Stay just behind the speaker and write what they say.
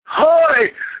Hi,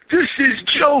 this is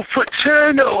Joe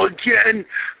Paterno again,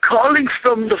 calling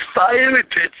from the fiery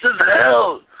pits of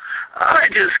hell. I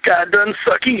just got done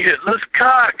sucking Hitler's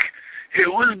cock. It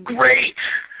was great.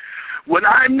 When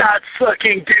I'm not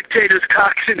sucking dictators'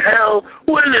 cocks in hell,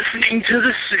 we're listening to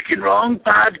the Sick and Wrong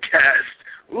podcast.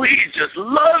 We just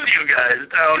love you guys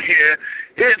down here.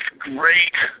 It's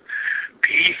great.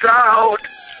 Peace out.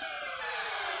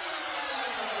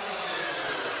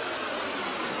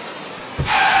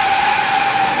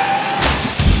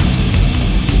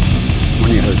 One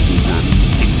of your hosts, D-Son.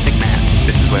 He's a sick man.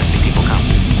 This is where sick people come.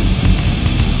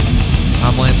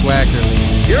 I'm Lance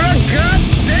Wackerly. You're a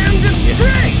goddamn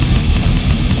disgrace!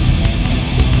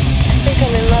 I think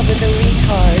I'm in love with a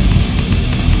retard.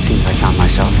 Seems I found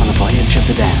myself on the voyage of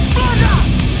the damned.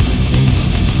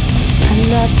 I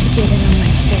love to get it on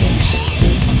my face.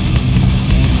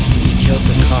 He killed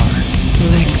the car.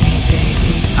 Lick me,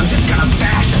 baby. I'm just gonna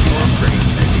bash it. Your brain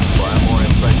may require more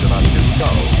impression on his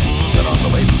skull than on the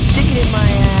lady. Stick it in my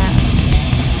ass.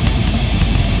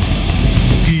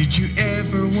 Did you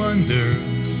ever wonder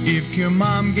if your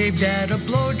mom gave dad a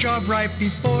blowjob right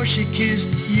before she kissed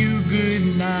you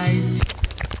goodnight?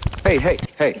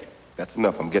 Hey. That's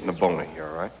enough. I'm getting a boner here,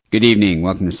 all right? Good evening.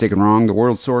 Welcome to Sick and Wrong, the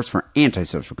world source for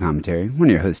antisocial commentary. One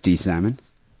of your hosts, D. Simon.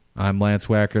 I'm Lance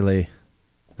Wackerly.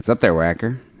 What's up there,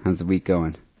 Wacker? How's the week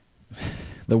going?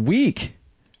 The week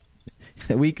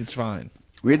is fine.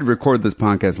 We had to record this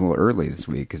podcast a little early this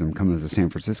week because I'm coming to San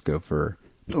Francisco for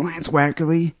the Lance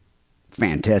Wackerly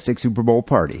Fantastic Super Bowl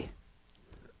party.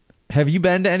 Have you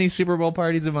been to any Super Bowl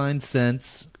parties of mine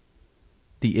since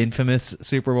the infamous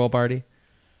Super Bowl party?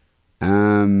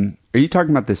 Are you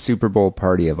talking about the Super Bowl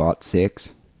party of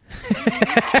 '06?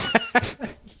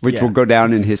 Which will go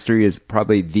down in history as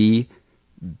probably the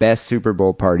best Super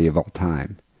Bowl party of all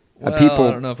time. Well, I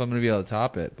don't know if I'm going to be able to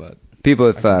top it, but people,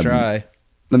 if I can try.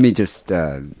 Let me just,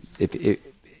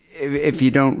 if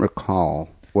you don't recall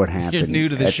what happened You're new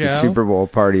to the at show? the Super Bowl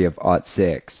party of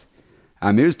 '06,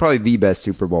 it was probably the best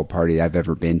Super Bowl party I've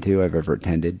ever been to, I've ever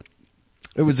attended.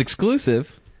 It was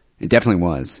exclusive. It definitely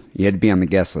was. You had to be on the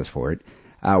guest list for it.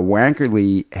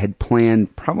 Wackerly had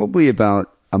planned probably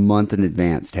about a month in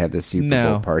advance to have this Super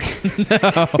Bowl party.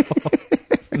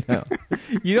 No.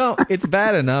 You don't. It's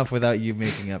bad enough without you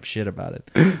making up shit about it.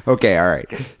 Okay, all right.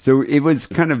 So it was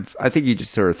kind of, I think you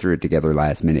just sort of threw it together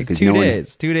last minute. It's 2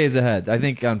 days. 2 days ahead. I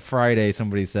think on Friday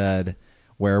somebody said,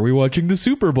 "Where are we watching the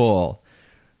Super Bowl?"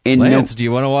 And Lance, do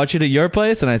you want to watch it at your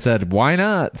place? And I said, why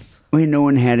not? No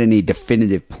one had any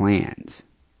definitive plans.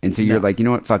 And so you're like, you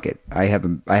know what? Fuck it. I have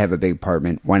a big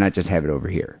apartment. Why not just have it over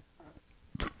here?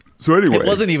 So anyway, it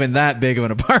wasn't even that big of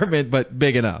an apartment, but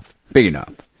big enough. Big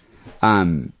enough.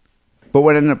 But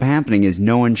what ended up happening is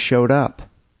no one showed up,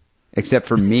 except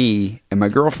for me and my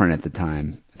girlfriend at the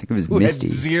time. I think it was Misty.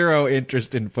 Had zero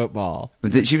interest in football.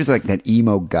 But she was like that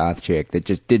emo goth chick that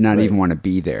just did not even want to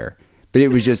be there. But it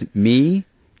was just me,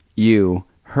 you,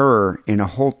 her, and a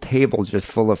whole table just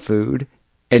full of food,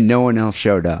 and no one else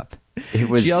showed up.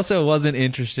 She also wasn't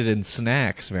interested in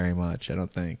snacks very much, I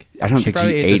don't think. I don't think she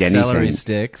ate anything. Celery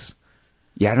sticks.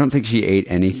 Yeah, I don't think she ate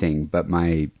anything but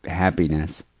my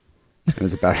happiness. It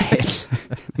was about it.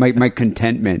 my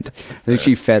contentment. I think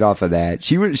she fed off of that.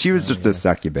 She was just a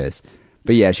succubus.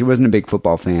 But yeah, she wasn't a big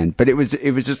football fan. But it was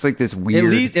just like this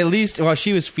weird. At least while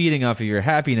she was feeding off of your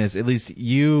happiness, at least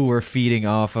you were feeding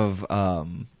off of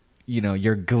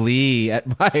your glee at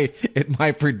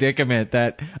my predicament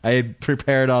that I had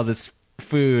prepared all this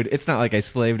food. It's not like I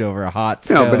slaved over a hot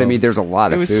stove. No, but I mean, there's a lot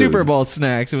of food. It was Super Bowl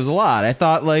snacks. It was a lot. I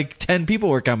thought like 10 people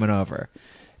were coming over,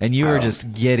 and you were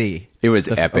just giddy. It was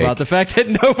epic about the fact that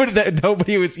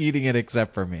nobody was eating it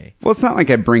except for me. Well, it's not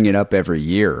like I bring it up every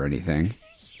year or anything.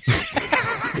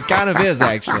 It kind of is,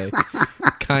 actually.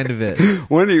 Kind of is.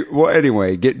 Well,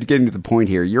 anyway, getting to the point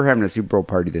here, you're having a Super Bowl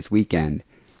party this weekend.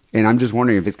 And I'm just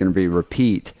wondering if it's going to be a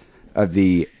repeat of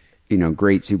the,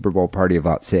 great Super Bowl party of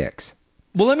 '06.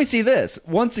 Well, let me see this.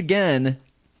 Once again,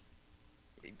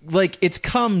 like, it's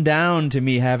come down to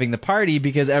me having the party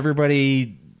because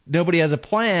nobody has a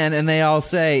plan, and they all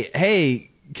say,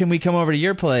 hey, can we come over to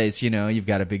your place? You've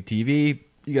got a big TV,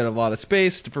 you got a lot of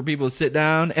space for people to sit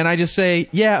down. And I just say,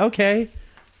 yeah, okay.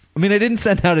 I mean, I didn't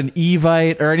send out an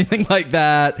Evite or anything like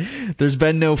that. There's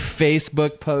been no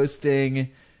Facebook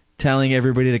posting telling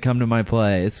everybody to come to my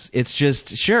place. It's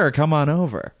just, sure, come on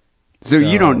over. So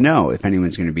you don't know if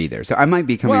anyone's going to be there. So I might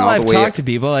be coming all the way. Well, I've talked to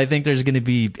people. I think there's going to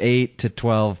be 8 to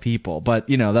 12 people. But,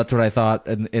 that's what I thought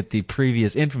at the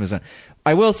previous infamous one.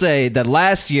 I will say that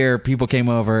last year, people came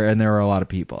over and there were a lot of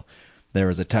people. There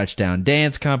was a touchdown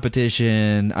dance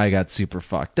competition. I got super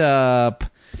fucked up.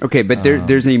 Okay, but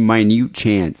there's a minute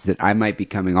chance that I might be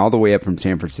coming all the way up from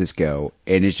San Francisco,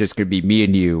 and it's just going to be me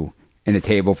and you and a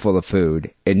table full of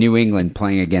food, and New England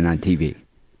playing again on TV.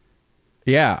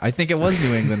 Yeah, I think it was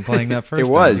New England playing that first.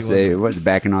 It was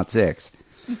back in 2006.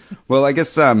 Well, I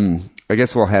guess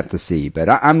we'll have to see, but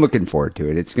I'm looking forward to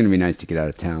it. It's going to be nice to get out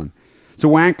of town. So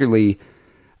Wackerly,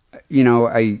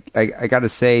 I got to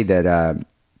say that.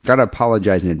 Got to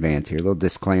apologize in advance here. A little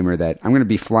disclaimer that I'm going to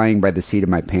be flying by the seat of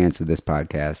my pants with this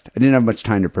podcast. I didn't have much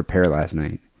time to prepare last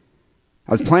night.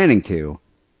 I was planning to,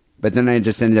 but then I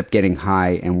just ended up getting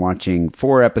high and watching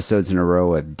 4 episodes in a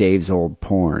row of Dave's Old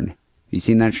Porn. You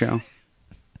seen that show?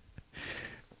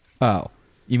 Oh,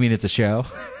 you mean it's a show?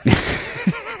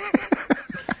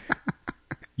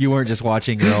 You weren't just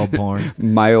watching your old porn.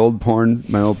 My old porn.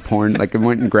 Like I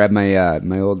went and grabbed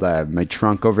my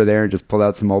trunk over there and just pulled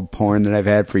out some old porn that I've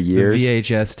had for years. The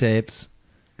VHS tapes.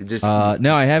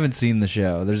 No, I haven't seen the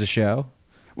show. There's a show.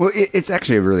 Well, it's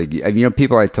actually a really good.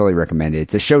 People I totally recommend it.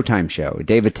 It's a Showtime show.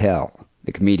 Dave Attell,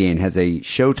 the comedian, has a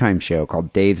Showtime show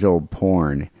called Dave's Old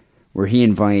Porn, where he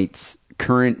invites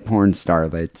current porn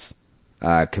starlets,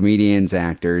 comedians,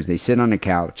 actors. They sit on a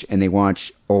couch and they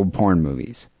watch old porn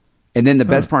movies. And then the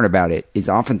best part about it is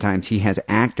oftentimes he has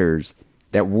actors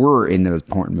that were in those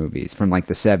porn movies from like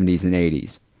the 70s and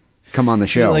 80s come on the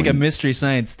show. Is it like a Mystery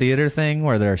Science Theater thing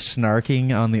where they're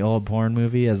snarking on the old porn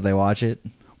movie as they watch it?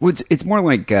 Well, it's more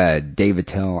like Dave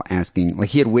Attell asking,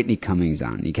 like he had Whitney Cummings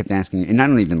on. He kept asking, and I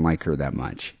don't even like her that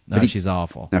much. No, she's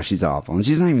awful. No, she's awful. And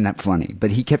she's not even that funny.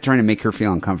 But he kept trying to make her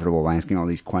feel uncomfortable by asking all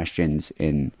these questions.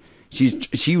 And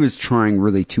she was trying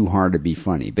really too hard to be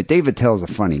funny. But Dave Attell's a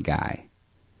funny guy.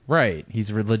 Right, he's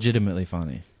legitimately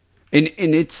funny, and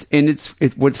it's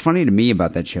what's funny to me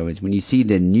about that show is when you see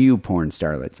the new porn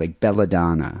starlets like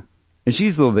Belladonna, and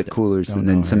she's a little bit cooler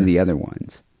than some of the other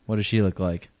ones. What does she look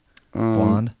like?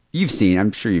 Blonde? You've seen?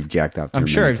 I'm sure you've jacked off to her. I'm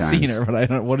sure many I've times. seen her, but I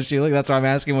don't. What does she look? That's why I'm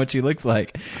asking what she looks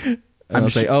like. I'll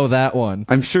say, oh, that one.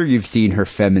 I'm sure you've seen her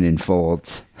feminine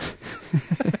folds.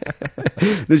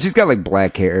 She's got like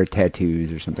black hair,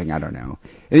 tattoos, or something. I don't know.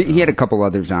 He had a couple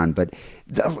others on, but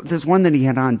this one that he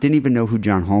had on didn't even know who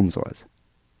John Holmes was.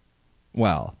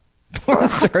 Well, porn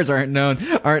stars aren't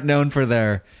known for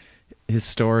their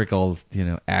historical,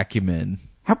 acumen.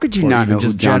 How could you not know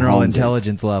just who John general Holmes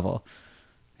intelligence level?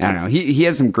 I don't know. He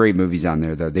has some great movies on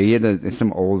there, though. They had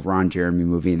some old Ron Jeremy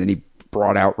movie, and then he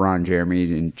brought out Ron Jeremy,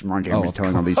 and Ron Jeremy's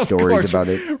telling all these stories about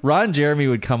it. Ron Jeremy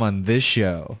would come on this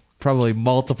show probably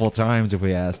multiple times if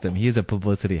we asked him. He's a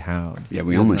publicity hound. Yeah,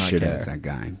 we almost should ask that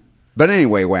guy. But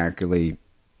anyway, Wackerly,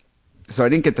 so I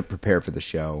didn't get to prepare for the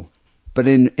show, but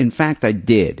in fact I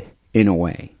did, in a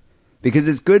way, because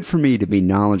it's good for me to be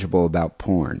knowledgeable about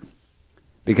porn,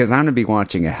 because I'm going to be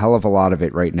watching a hell of a lot of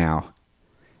it right now.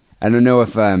 I don't know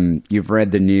if you've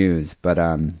read the news, but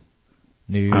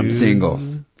news. I'm single.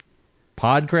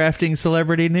 Podcrafting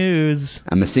celebrity news.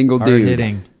 I'm a single dude.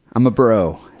 Hard-hitting. I'm a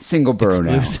bro. Single bro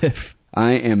Exclusive. now.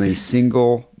 I am a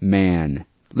single man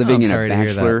living in a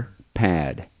bachelor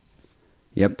pad.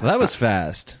 Yep. Well, that was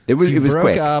fast. It was broke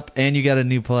quick. up and you got a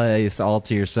new place all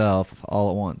to yourself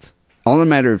all at once. All in a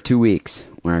matter of 2 weeks,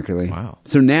 Wackerly. Wow.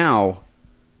 So now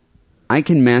I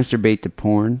can masturbate to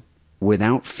porn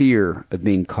without fear of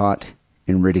being caught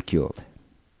and ridiculed.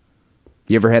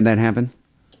 You ever had that happen?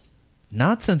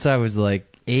 Not since I was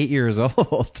like 8 years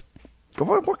old.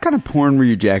 What kind of porn were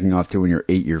you jacking off to when you're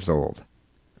 8 years old?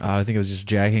 I think I was just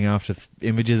jacking off to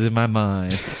images in my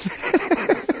mind.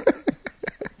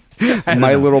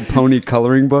 My Little Pony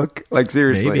coloring book? Like,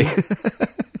 seriously. Maybe.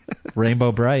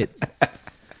 Rainbow Bright.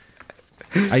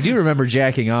 I do remember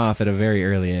jacking off at a very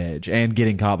early age and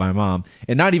getting caught by mom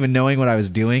and not even knowing what I was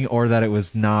doing or that it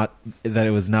was not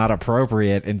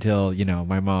appropriate until,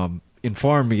 my mom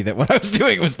informed me that what I was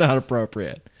doing was not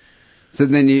appropriate. So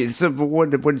then what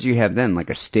did you have then? Like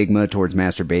a stigma towards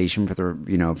masturbation for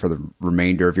the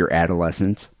remainder of your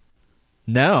adolescence?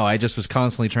 No, I just was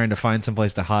constantly trying to find some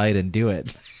place to hide and do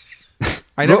it.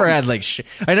 I never had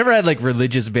like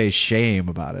religious based shame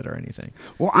about it or anything.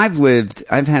 Well, I've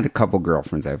had a couple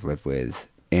girlfriends I've lived with,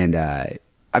 and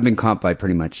I've been caught by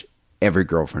pretty much every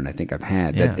girlfriend I think I've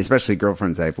had, Yeah. especially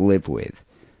girlfriends I've lived with.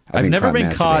 I've never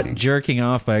been caught masturbating. jerking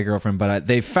off by a girlfriend, but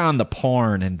they've found the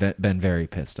porn and been very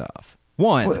pissed off.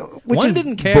 One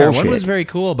didn't care. Bullshit. One was very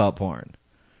cool about porn.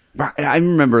 I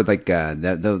remember like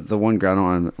the one girl. I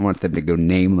don't want them to go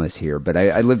nameless here, but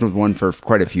I lived with one for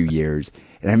quite a few years,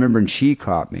 and I remember when she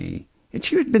caught me, and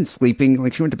she had been sleeping.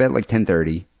 Like she went to bed at like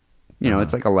 10:30.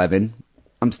 It's like 11.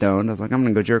 I'm stoned. I was like, I'm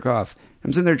gonna go jerk off.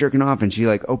 I'm sitting there jerking off, and she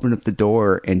like opened up the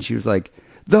door, and she was like,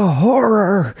 the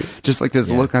horror. Just like this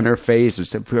look on her face,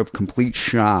 just of complete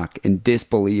shock and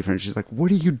disbelief. And she's like,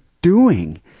 what are you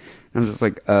doing? And I'm just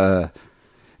like,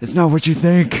 it's not what you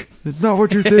think. It's not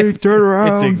what you think. Turn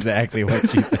around. It's exactly what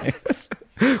she thinks.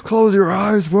 Close your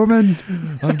eyes, woman.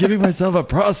 I'm giving myself a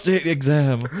prostate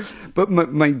exam. But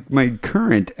my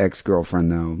current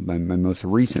ex-girlfriend, though, my most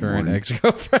recent Current one.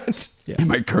 ex-girlfriend. Yeah.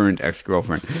 My current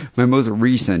ex-girlfriend. My most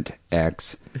recent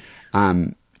ex,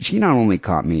 she not only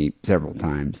caught me several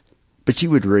times, but she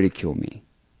would ridicule me.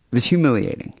 It was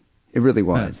humiliating. It really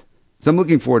was. So I'm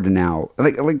looking forward to now.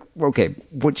 Like, okay,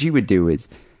 what she would do is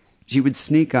she would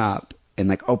sneak up and,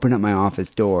 like, open up my office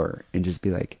door and just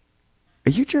be like,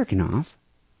 are you jerking off?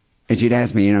 And she'd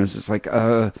ask me, and I was just like,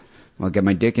 well, I got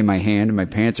my dick in my hand and my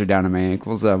pants are down to my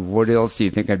ankles. What else do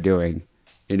you think I'm doing?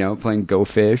 You know, playing Go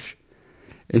Fish?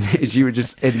 And she would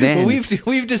just, and then... Well,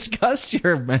 we've discussed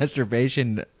your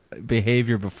masturbation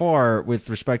behavior before with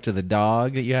respect to the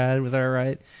dog that you had with her,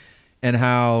 right? And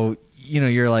how, you know,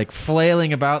 you're like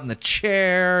flailing about in the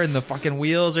chair and the fucking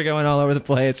wheels are going all over the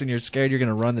place and you're scared you're going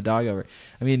to run the dog over.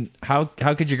 I mean, how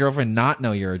could your girlfriend not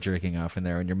know you're jerking off in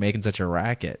there when you're making such a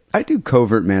racket? I do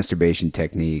covert masturbation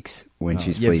techniques when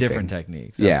she's you have sleeping. different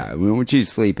techniques. Yeah, when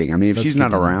she's sleeping. I mean, if That's she's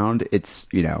not good to know. around, it's,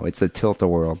 you know, it's a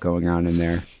tilt-a-whirl going on in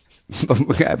there.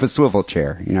 I have a swivel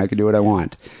chair. You know, I can do what I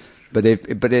want. But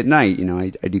at night, you know, I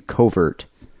do covert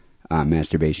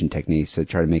masturbation techniques to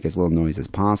try to make as little noise as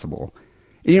possible.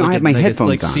 You know, I have my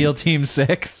headphones it's like on. SEAL Team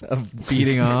 6 of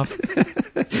beating off.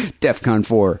 DEFCON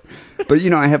 4. But,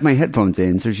 you know, I have my headphones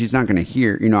in, so she's not going to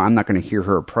hear, you know, I'm not going to hear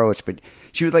her approach. But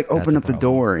she would, like, open up the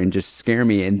door and just scare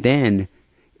me. And then,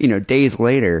 you know, days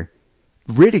later,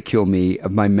 ridicule me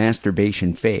of my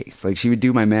masturbation face. Like, she would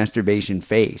do my masturbation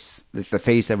face, the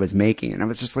face I was making. And I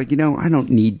was just like, you know, I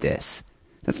don't need this.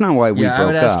 That's not why we broke up. I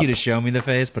would ask you to show me the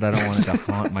face, but I don't want it to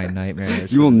haunt my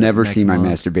nightmares. You will never next see my month.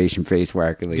 masturbation face,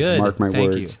 Wackerly. Good. Mark my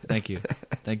Thank words. you. Thank you.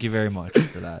 Thank you very much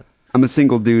for that. I'm a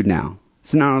single dude now,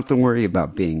 so now I don't have to worry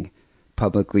about being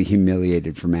publicly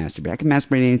humiliated for masturbating. I can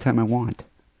masturbate anytime I want.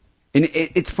 And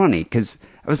it's funny, because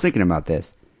I was thinking about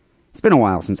this. It's been a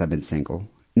while since I've been single,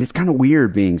 and it's kind of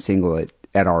weird being single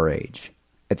at our age,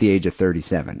 at the age of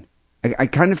 37. I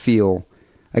kind of feel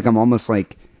like I'm almost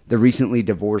like the recently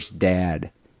divorced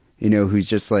dad, you know, who's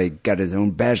just like got his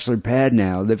own bachelor pad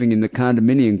now, living in the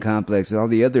condominium complex with all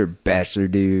the other bachelor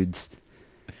dudes,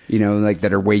 you know, like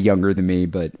that are way younger than me.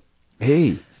 But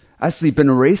hey, I sleep in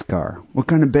a race car. What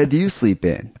kind of bed do you sleep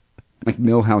in? Like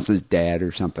Milhouse's dad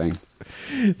or something.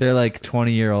 They're like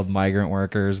 20-year-old migrant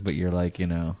workers, but you're like, you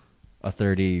know, a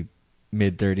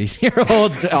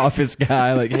mid-30s-year-old office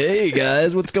guy. Like, hey,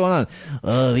 guys, what's going on?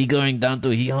 Oh, we going down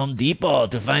to Home Depot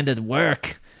to find it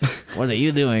work. What are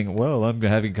you doing? Well, I'm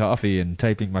having coffee and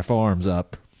typing my forms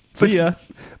up. See ya.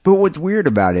 But what's weird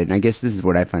about it, and I guess this is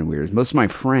what I find weird, is most of my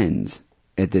friends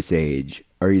at this age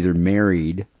are either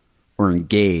married or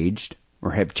engaged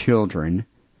or have children,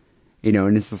 you know,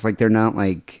 and it's just like they're not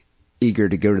like eager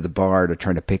to go to the bar to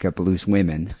try to pick up loose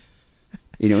women.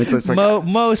 You know, it's like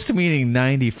most meaning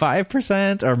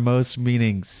 95% or most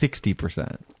meaning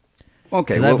 60%. Okay,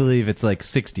 Because well, I believe it's like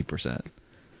 60%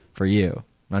 for you.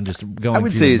 I'm just going I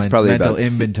would through say the it's probably mental about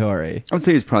inventory. I would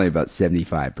say it's probably about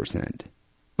 75%.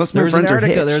 Most of There my was an friends are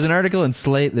article. hitched. There was an article in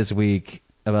Slate this week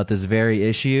about this very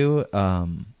issue.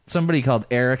 Somebody called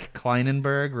Eric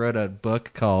Kleinenberg wrote a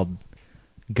book called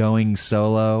 "Going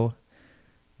Solo."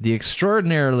 The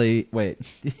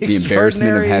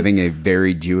embarrassment of having a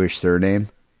very Jewish surname.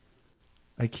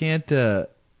 I can't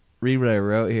read what I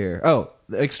wrote here. Oh,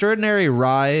 the extraordinary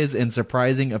rise and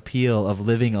surprising appeal of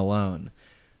living alone.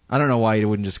 I don't know why you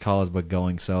wouldn't just call his book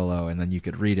 "Going Solo" and then you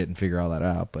could read it and figure all that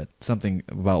out. But something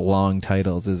about long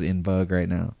titles is in vogue right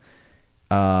now.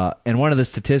 And one of the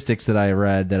statistics that I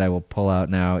read that I will pull out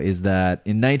now is that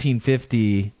in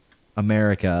 1950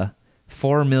 America,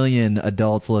 4 million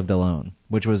adults lived alone,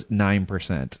 which was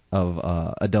 9%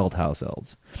 of adult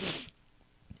households.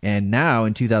 And now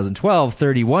in 2012,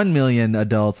 31 million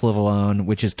adults live alone,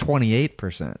 which is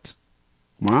 28%.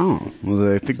 Wow.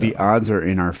 Well, I think the odds are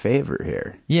in our favor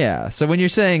here. Yeah. So when you're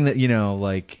saying that, you know,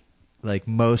 like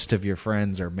most of your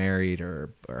friends are married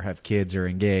or have kids or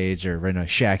engaged or in a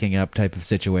shacking up type of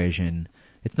situation,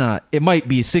 it's not. It might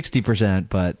be 60%,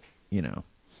 but you know.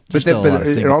 But still a lot of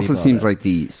it single also people seems out there. like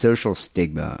the social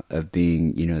stigma of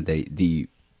being, you know, the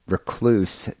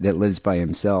recluse that lives by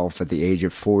himself at the age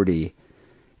of 40.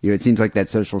 You know, it seems like that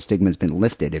social stigma has been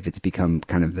lifted if it's become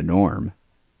kind of the norm.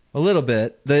 A little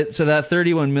bit. So that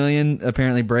 31 million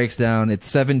apparently breaks down. It's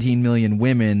 17 million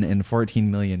women and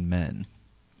 14 million men,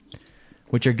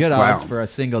 which are good odds Wow. for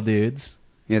us single dudes.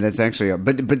 Yeah, that's actually.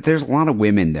 But there's a lot of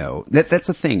women though. That's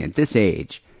the thing. At this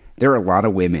age, there are a lot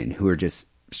of women who are just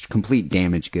complete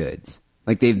damaged goods.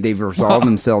 Like they've resolved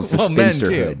themselves to men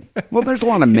spinsterhood. Well, there's a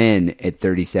lot of men at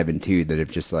 37 too that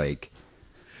have just like,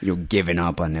 given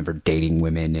up on never dating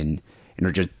women and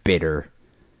are just bitter.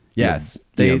 Yes,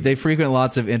 they frequent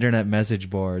lots of internet message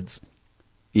boards.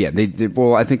 Yeah,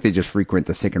 well, I think they just frequent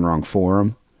the Sick and Wrong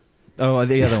forum. Oh,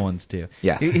 the other ones too.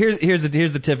 Yeah. Here's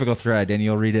the typical thread, and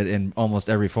you'll read it in almost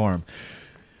every forum.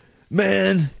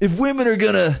 Man, if women are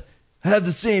gonna have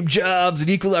the same jobs and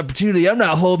equal opportunity, I'm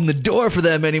not holding the door for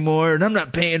them anymore, and I'm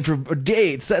not paying for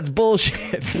dates. That's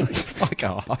bullshit. Fuck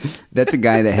off. That's a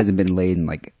guy that hasn't been laid in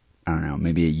like, I don't know,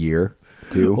 maybe a year,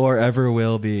 2, or ever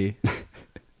will be.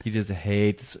 He just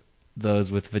hates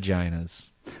those with vaginas.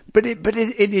 But it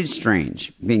is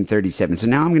strange being 37. So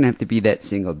now I'm gonna have to be that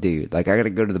single dude. Like I gotta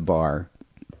go to the bar.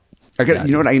 You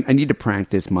know what? I need to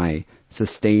practice my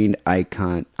sustained eye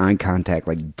contact,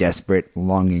 like desperate,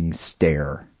 longing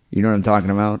stare. You know what I'm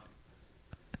talking about?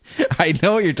 I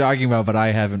know what you're talking about, but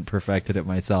I haven't perfected it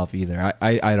myself either.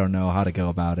 I don't know how to go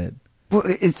about it. Well,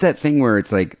 it's that thing where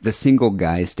it's like the single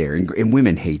guy stare, and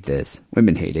women hate this.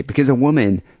 Women hate it because a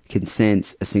woman can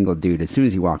sense a single dude as soon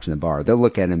as he walks in the bar. They'll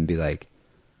look at him and be like,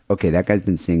 okay, that guy's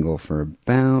been single for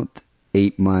about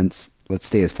 8 months. Let's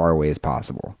stay as far away as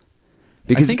possible.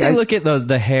 Because I think they look at the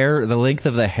length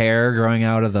of the hair growing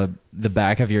out of the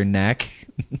back of your neck,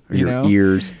 or your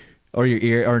ears, or your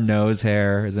ear or nose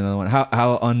hair is another one.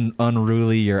 How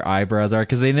unruly your eyebrows are,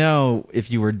 because they know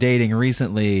if you were dating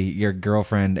recently, your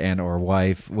girlfriend and or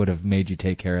wife would have made you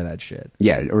take care of that shit.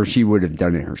 Yeah, or she would have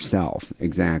done it herself.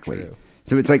 Exactly. True.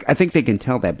 So it's like I think they can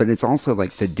tell that, but it's also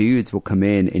like the dudes will come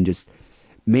in and just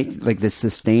make like this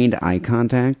sustained eye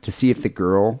contact to see if the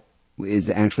girl is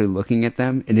actually looking at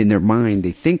them, and in their mind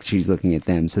they think she's looking at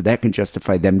them, so that can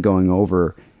justify them going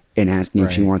over and asking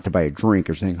if she wants to buy a drink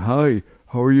or saying, "Hi,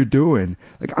 how are you doing?"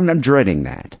 Like I'm dreading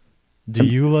that. Do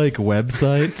you like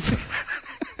websites?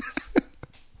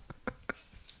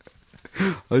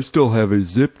 I still have a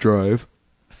zip drive.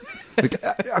 Like,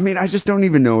 I mean, I just don't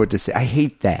even know what to say. I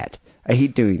hate that. I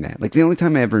hate doing that. Like the only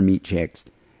time I ever meet chicks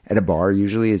at a bar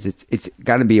usually is it's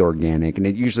got to be organic, and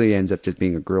it usually ends up just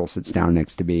being a girl sits down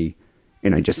next to me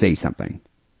and I just say something.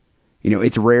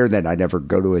 It's rare that I'd ever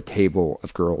go to a table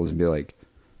of girls and be like,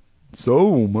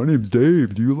 "So, my name's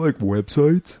Dave. Do you like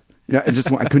websites?" I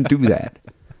couldn't do that.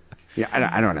 Yeah,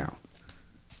 I don't know.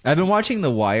 I've been watching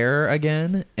The Wire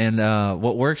again, and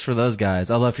what works for those guys,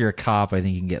 although if you're a cop, I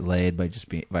think you can get laid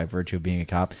by virtue of being a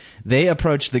cop. They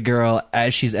approach the girl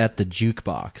as she's at the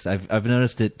jukebox. I've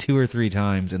noticed it 2 or 3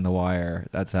 times in The Wire.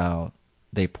 That's how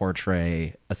they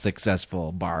portray a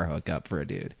successful bar hookup for a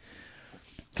dude.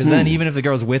 Because then even if the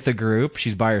girl's with a group,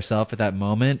 she's by herself at that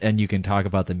moment, and you can talk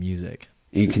about the music.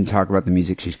 You can talk about the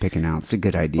music she's picking out. It's a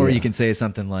good idea. Or you can say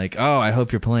something like, "Oh, I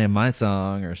hope you're playing my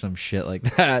song," or some shit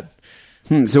like that.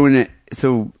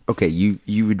 So okay,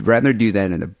 you would rather do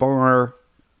that in a bar,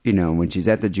 when she's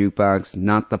at the jukebox,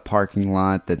 not the parking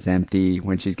lot that's empty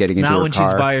when she's getting into her car. Not when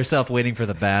she's by herself waiting for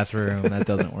the bathroom. That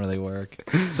doesn't really work.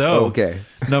 So, okay,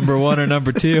 number 1 or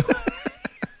number 2?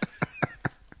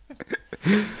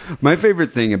 My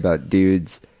favorite thing about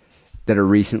dudes that are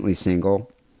recently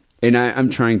single, and I'm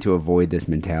trying to avoid this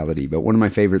mentality, but one of my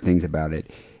favorite things about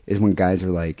it is when guys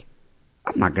are like,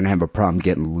 "I'm not going to have a problem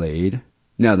getting laid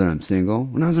now that I'm single.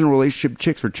 When I was in a relationship,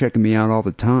 chicks were checking me out all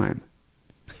the time."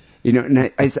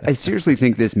 And I seriously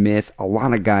think this myth, a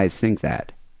lot of guys think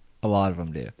that. A lot of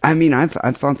them do. I mean, I've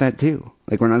thought that too.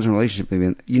 Like when I was in a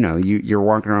relationship, you're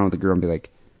walking around with a girl and be like,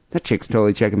 "That chick's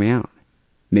totally checking me out."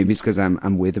 Maybe it's because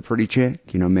I'm with a pretty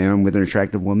chick. Maybe I'm with an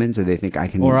attractive woman, so they think I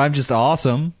can. Or I'm just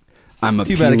awesome. I'm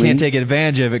too bad I can't take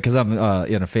advantage of it because I'm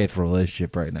in a faithful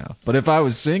relationship right now. But if I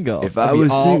was single, I'd be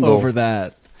all over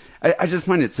that. I just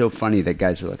find it so funny that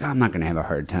guys are like, "I'm not going to have a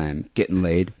hard time getting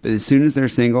laid," but as soon as they're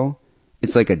single,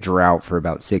 it's like a drought for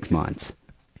about 6 months.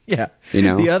 Yeah.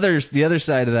 The other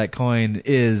side of that coin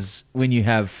is when you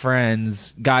have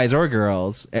friends, guys or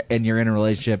girls, and you're in a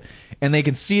relationship, and they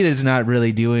can see that it's not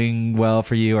really doing well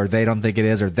for you, or they don't think it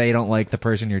is, or they don't like the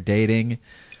person you're dating.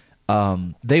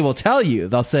 They will tell you.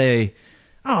 They'll say,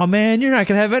 "Oh man, you're not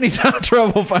gonna have any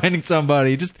trouble finding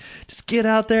somebody. Just get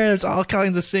out there. There's all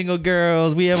kinds of single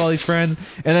girls. We have all these friends."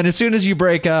 And then as soon as you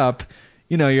break up,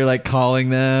 you're like calling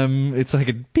them. It's like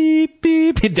a beep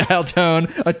beep dial tone.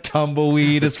 A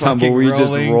tumbleweed is fucking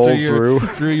rolling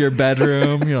through your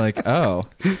bedroom. You're like, "Oh,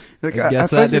 like, I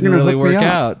guess that didn't really work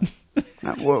out."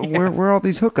 Where are all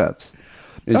these hookups?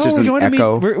 It's just an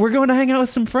echo. We're going to hang out with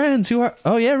some friends who are.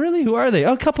 Oh yeah, really? Who are they?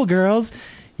 Oh, a couple girls.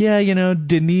 Yeah,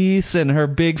 Denise and her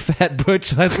big fat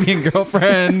butch lesbian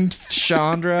girlfriend,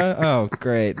 Chandra. Oh,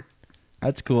 great.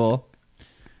 That's cool.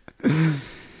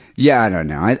 Yeah, I don't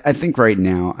know. I think right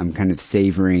now I'm kind of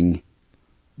savoring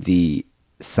the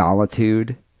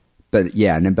solitude. But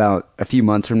yeah, in about a few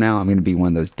months from now, I'm going to be one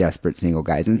of those desperate single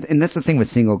guys. And that's the thing with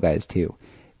single guys, too.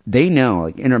 They know,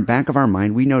 like, in our back of our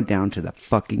mind, we know down to the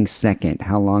fucking second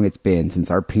how long it's been since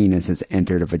our penis has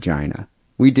entered a vagina.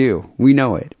 We do. We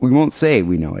know it. We won't say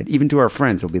we know it. Even to our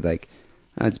friends, we'll be like,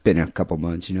 it's been a couple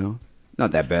months,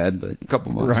 Not that bad, but a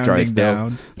couple months. Rounding dry spell.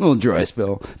 down. A little dry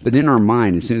spell. But in our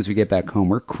mind, as soon as we get back home,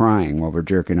 we're crying while we're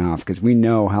jerking off because we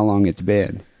know how long it's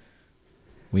been.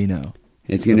 We know.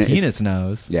 It's gonna. The penis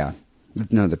knows. Yeah.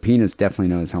 No, the penis definitely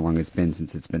knows how long it's been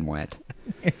since it's been wet.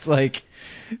 It's like,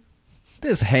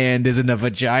 this hand isn't a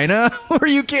vagina. Are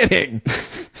you kidding?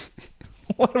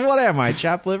 What am I,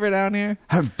 chopped liver down here?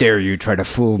 How dare you try to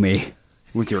fool me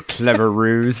with your clever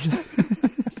ruse?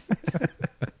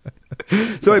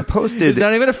 So I posted... It's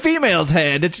not even a female's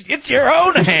hand. It's your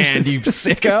own hand, you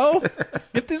sicko.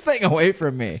 Get this thing away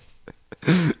from me.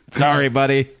 Sorry,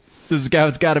 buddy. This is how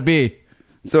it's got to be.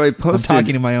 So I posted... I'm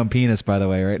talking to my own penis, by the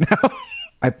way, right now.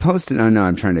 I posted... Oh, no,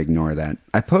 I'm trying to ignore that.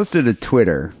 I posted a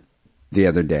Twitter the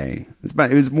other day.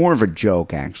 It was more of a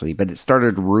joke, actually, but it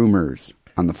started rumors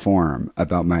on the forum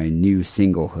about my new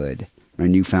singlehood, my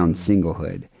newfound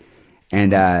singlehood.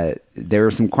 And there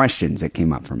were some questions that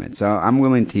came up from it. So I'm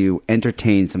willing to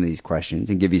entertain some of these questions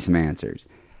and give you some answers.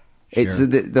 Sure. So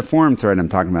the forum thread I'm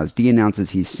talking about is D announces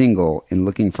he's single and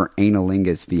looking for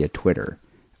analingus via Twitter.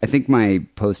 I think my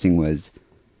posting was,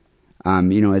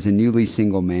 as a newly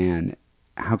single man,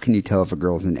 how can you tell if a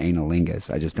girl's an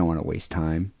analingus? I just don't want to waste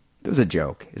time. It was a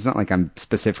joke. It's not like I'm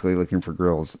specifically looking for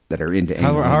girls that are into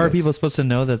analingus. How are people supposed to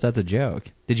know that that's a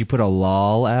joke? Did you put a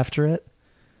lol after it?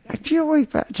 I feel like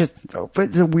but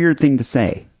it's a weird thing to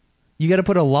say. You got to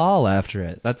put a lol after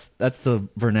it. That's the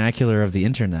vernacular of the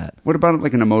internet. What about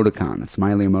like an emoticon, a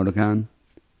smiley emoticon?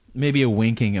 Maybe a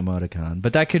winking emoticon,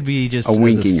 but that could be just a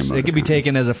winking emoticon. It could be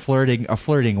taken as a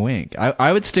flirting wink.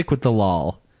 I would stick with the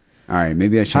lol. All right,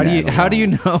 maybe I should. How do you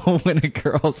know when a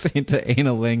girl's into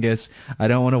analingus? I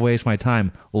don't want to waste my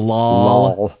time.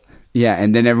 Lol. Yeah,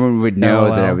 and then everyone would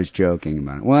know that I was joking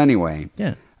about it. Well, anyway.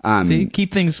 Yeah. See,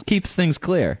 keeps things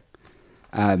clear.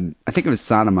 I think it was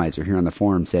Sodomizer here on the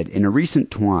forum said, in a recent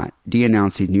twat, D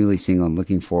announced he's newly single and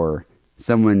looking for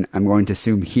someone, I'm going to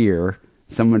assume here,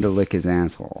 someone to lick his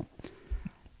asshole.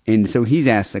 And so he's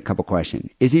asked a couple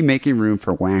questions. Is he making room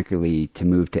for Wackerly to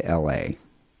move to L.A.?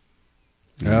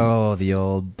 Oh, the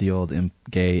old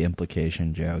gay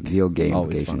implication joke. The old gay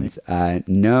Always implications.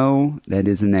 No, that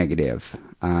is a negative.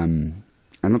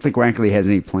 I don't think Wackerly has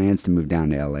any plans to move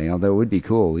down to L.A., although it would be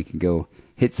cool. We could go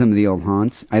hit some of the old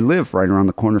haunts. I live right around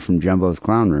the corner from Jumbo's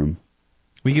Clown Room.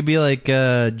 We could be like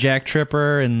Jack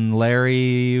Tripper and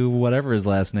Larry, whatever his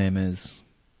last name is,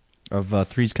 of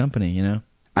Three's Company, Two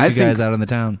guys out in the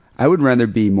town. I would rather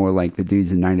be more like the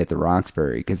dudes at Night at the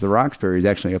Roxbury, because the Roxbury is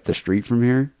actually up the street from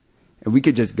here. And we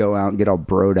could just go out and get all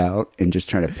broed out and just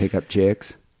try to pick up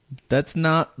chicks. That's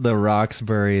not the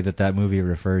Roxbury that movie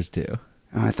refers to. Oh,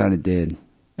 I thought it did.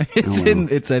 I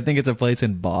think it's a place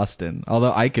in Boston.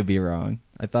 Although I could be wrong.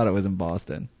 I thought it was in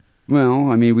Boston.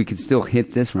 Well, I mean, we could still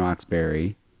hit this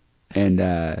Roxbury,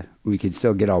 and we could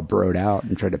still get all broed out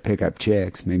and try to pick up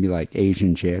chicks, maybe like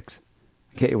Asian chicks.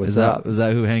 Okay, what's up? Is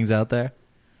that who hangs out there?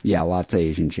 Yeah, lots of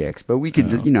Asian chicks. But we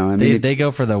could, they go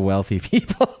for the wealthy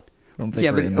people.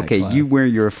 Yeah, but okay, you wear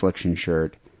your Affliction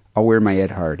shirt. I'll wear my Ed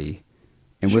Hardy,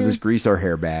 and we'll just grease our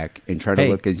hair back and try to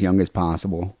look as young as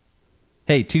possible.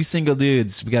 Hey, two single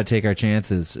dudes, we got to take our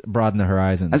chances, broaden the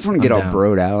horizons. I just want to get all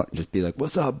broed out and just be like,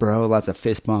 what's up, bro? Lots of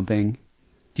fist bumping.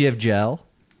 Do you have gel?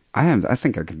 I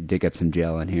think I could dig up some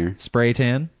gel in here. Spray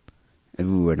tan?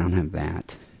 Ooh, I don't have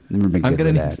that. Never been good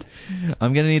with that.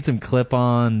 I'm going to need some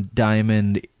clip-on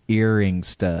diamond earring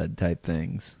stud type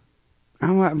things.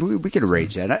 Oh, we could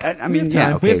arrange that. I mean, we have time.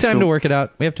 Yeah, okay, we have time to work it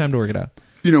out.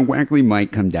 Wackerly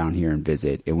might come down here and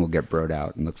visit, and we'll get broed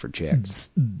out and look for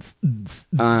chicks. So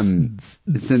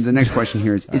the next question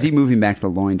here is he moving back to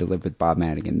Loin to live with Bob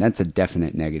Madigan? That's a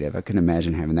definite negative. I couldn't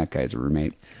imagine having that guy as a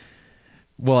roommate.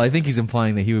 Well, I think he's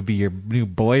implying that he would be your new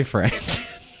boyfriend.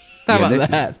 How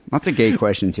about that? Lots of gay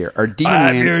questions here. Are Dean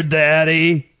I'm Lance... your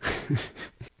daddy.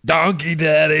 Donkey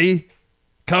daddy.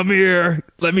 Come here.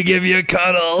 Let me give you a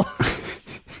cuddle.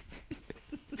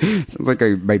 Sounds like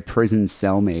my prison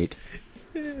cellmate.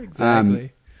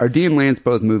 Exactly. Are Dee and Lance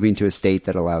both moving to a state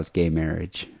that allows gay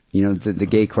marriage? The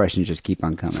gay questions just keep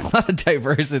on coming. There's a lot of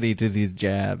diversity to these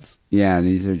jabs. Yeah,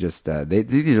 these are just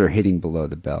these are hitting below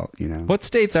the belt. What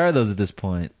states are those at this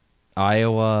point?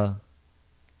 Iowa,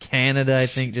 Canada, I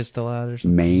think, just allowed or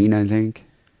something. Maine, I think.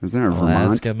 Was there a Vermont?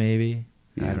 Alaska, maybe.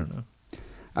 Yeah. I don't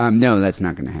know. No, that's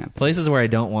not going to happen. Places where I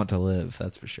don't want to live,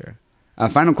 that's for sure.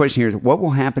 Final question here is, what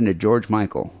will happen to George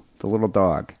Michael, the little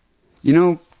dog? You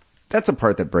know, that's a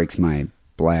part that breaks my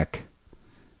black,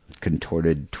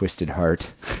 contorted, twisted heart.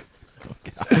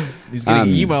 He's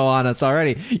getting emo on us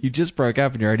already. You just broke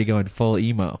up and you're already going full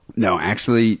emo. No,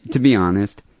 actually, to be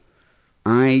honest,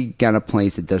 I got a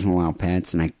place that doesn't allow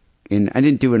pets, and I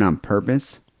didn't do it on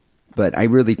purpose, but I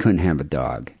really couldn't have a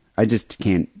dog. I just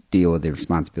can't deal with the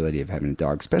responsibility of having a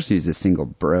dog, especially as a single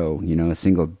bro, you know, a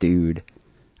single dude.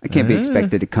 I can't be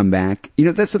expected to come back. You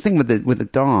know, that's the thing with a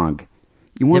dog.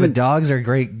 But dogs are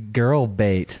great girl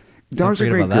bait. Dogs are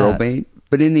great girl bait,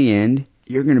 but in the end,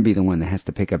 you're going to be the one that has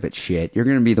to pick up its shit. You're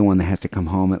going to be the one that has to come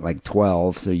home at like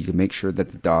 12 so you can make sure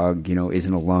that the dog, you know,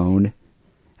 isn't alone.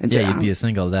 And yeah, you'd be a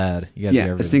single dad. You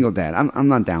gotta a single dad. I'm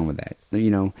not down with that. You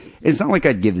know, it's not like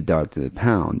I'd give the dog to the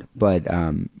pound, but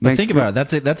think about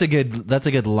it. That's a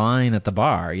good line at the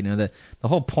bar. You know, the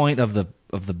whole point of the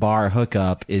bar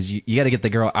hookup is you got to get the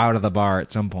girl out of the bar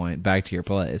at some point, back to your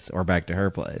place or back to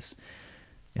her place.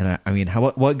 And I mean,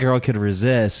 what girl could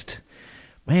resist?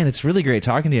 Man, it's really great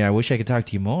talking to you. I wish I could talk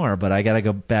to you more, but I got to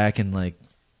go back and like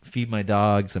feed my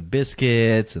dog some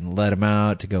biscuits and let him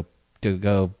out to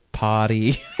go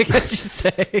potty, I guess you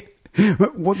say.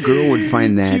 What girl would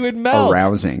find that She would melt.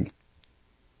 arousing?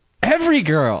 Every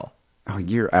girl. Oh,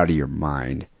 you're out of your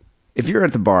mind. If you're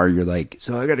at the bar, you're like,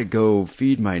 so I got to go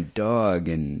feed my dog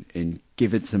and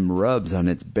give it some rubs on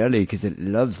its belly because it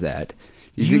loves that.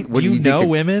 Do you know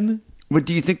women? What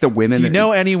do you think the women? Do you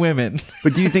know any women?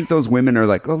 But do you think those women are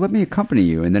like, oh, let me accompany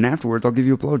you, and then afterwards I'll give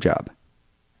you a blowjob?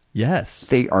 Yes.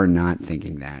 They are not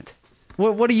thinking that.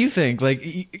 What do you think? Like,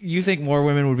 you think more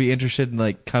women would be interested in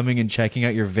like coming and checking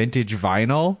out your vintage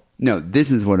vinyl? No,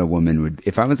 this is what a woman would.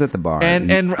 If I was at the bar,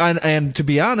 and to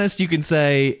be honest, you can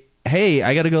say, "Hey,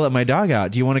 I got to go let my dog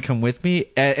out. Do you want to come with me?"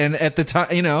 And at the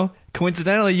time, you know,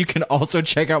 coincidentally, you can also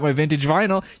check out my vintage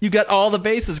vinyl. You got all the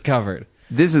bases covered.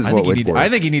 This is what would work. I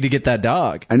think you need to get that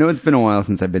dog. I know it's been a while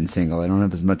since I've been single. I don't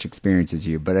have as much experience as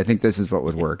you, but I think this is what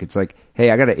would work. It's like,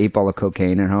 hey, I got an 8-ball of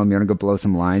cocaine at home. You want to go blow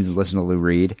some lines and listen to Lou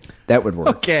Reed? That would work.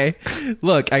 Okay.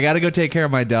 Look, I got to go take care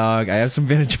of my dog. I have some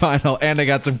vintage vinyl, and I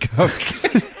got some coke.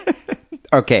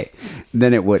 Okay.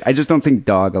 Then it would. I just don't think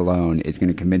dog alone is going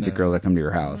to convince a girl to come to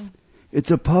your house.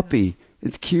 It's a puppy.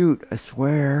 It's cute. I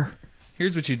swear.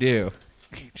 Here's what you do.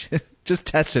 Just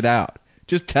test it out.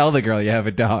 Just tell the girl you have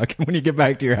a dog. When you get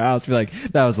back to your house, be like,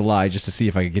 that was a lie, just to see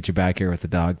if I could get you back here with the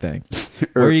dog thing.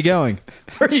 Where are you going?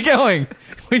 Where are you going?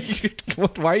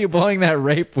 Why are you blowing that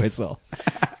rape whistle?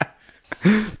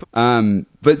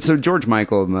 But so George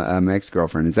Michael, my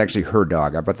ex-girlfriend, is actually her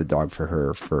dog. I bought the dog for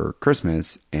her for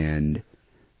Christmas, and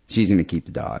she's going to keep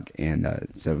the dog. And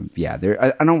so, yeah,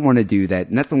 I don't want to do that.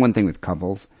 And that's the one thing with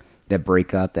couples that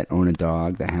break up, that own a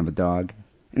dog, that have a dog.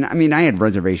 And I mean, I had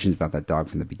reservations about that dog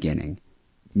from the beginning,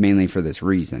 mainly for this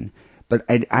reason. But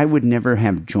I would never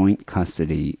have joint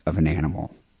custody of an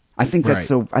animal. I think that's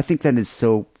Right. I think that is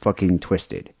so fucking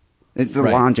twisted. The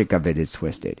Right. logic of it is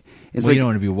twisted. It's You don't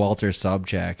want to be Walter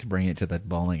Sobchak, bring it to that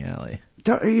bowling alley.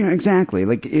 Yeah, exactly.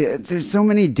 Like, there's so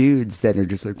many dudes that are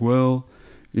just like, well,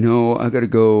 you know, I gotta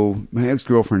go. My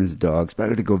ex-girlfriend has dogs, but I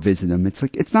gotta go visit them. It's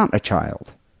like, it's not a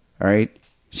child, all right?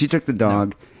 She took the dog.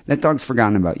 No. That dog's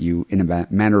forgotten about you in a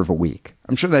matter of a week.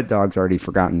 I'm sure that dog's already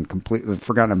completely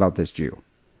forgotten about this Jew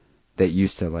that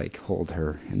used to like hold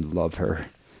her and love her,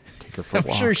 take her for I'm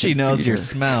walks. sure she knows your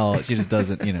smell. She just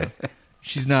doesn't, you know.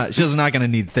 She's not going to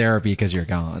need therapy because you're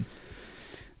gone.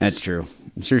 That's true.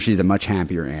 I'm sure she's a much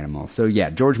happier animal. So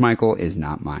yeah, George Michael is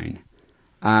not mine.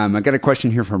 I got a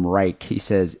question here from Reich. He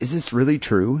says, is this really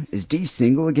true? Is D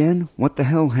single again? What the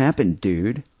hell happened,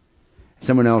 dude?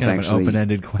 Someone else Kind of actually an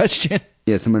open-ended question.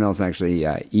 Yeah, someone else actually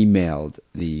emailed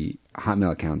the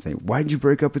Hotmail account saying, why'd you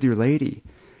break up with your lady?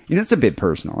 You know, that's a bit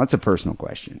personal. That's a personal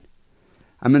question.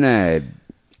 I'm going to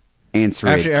answer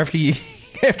it.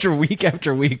 After week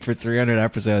after week for 300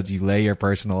 episodes, you lay your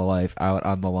personal life out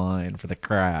on the line for the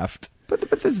craft. But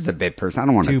this is a bit personal. I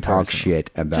don't want to talk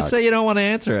shit about... Just say you don't want to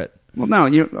answer it. Well, no,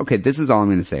 okay, this is all I'm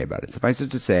going to say about it. Suffice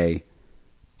it to say,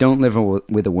 don't live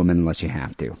with a woman unless you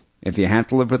have to. If you have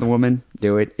to live with a woman,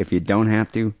 do it. If you don't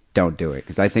have to, don't do it.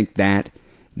 Because I think that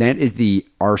is the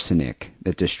arsenic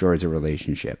that destroys a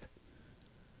relationship.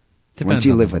 Once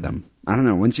you live with them. I don't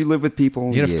know. Once you live with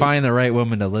people... You got to find the right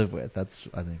woman to live with. That's,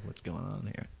 I think, what's going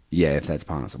on here. Yeah, if that's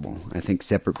possible. I think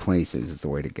separate places is the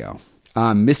way to go.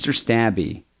 Mr.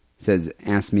 Stabby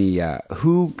asked me,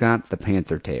 who got the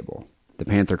Panther table? The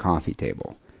Panther coffee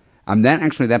table?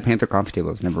 That Panther coffee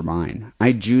table is never mine.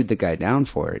 I Jewed the guy down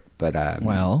for it, but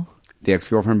Well, the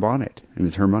ex-girlfriend bought it. It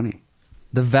was her money.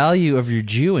 the value of your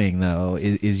Jewing, though,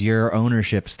 is your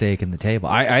ownership stake in the table.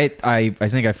 I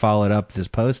think I followed up this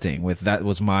posting with that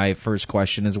was my first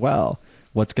question as well.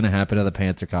 What's going to happen to the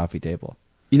Panther coffee table?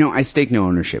 I stake no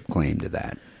ownership claim to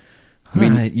that. I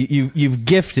mean, Right. You've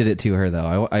gifted it to her,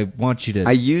 though. I want you to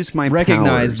I use my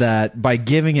recognize powers. that by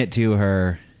giving it to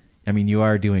her, I mean, you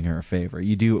are doing her a favor.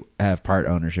 You do have part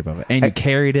ownership of it. And you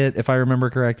carried it, if I remember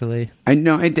correctly. I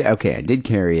know I did. Okay, I did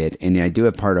carry it, and I do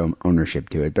have part ownership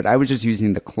to it. But I was just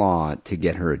using the claw to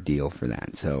get her a deal for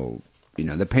that. So,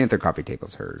 the Panther coffee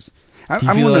table's hers. Do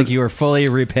you feel like you were fully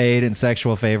repaid in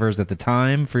sexual favors at the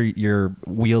time for your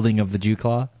wielding of the Jew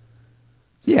claw?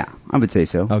 Yeah, I would say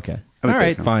so. Okay. I would All say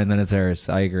right, so. fine. Then it's hers.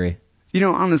 I agree.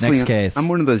 Honestly, Next case. I'm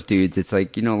one of those dudes. It's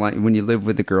like, like when you live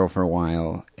with a girl for a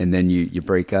while and then you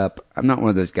break up. I'm not one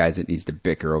of those guys that needs to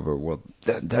bicker over, well,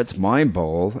 that's my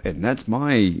bowl and that's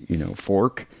my,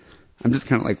 fork. I'm just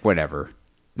kind of like, whatever.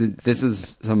 This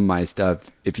is some of my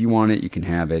stuff. If you want it, you can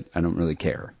have it. I don't really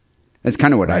care. That's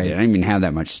kind of what I Right. did. I didn't even have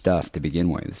that much stuff to begin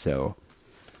with. So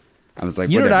I was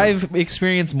like, You know what whatever. I've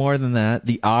experienced more than that?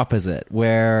 The opposite,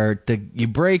 where you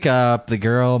break up, the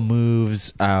girl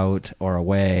moves out or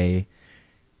away,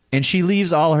 and she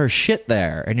leaves all her shit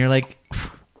there, and you're like,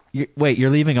 wait,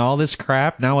 you're leaving all this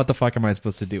crap? Now what the fuck am I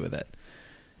supposed to do with it?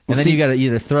 And then you got to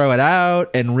either throw it out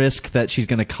and risk that she's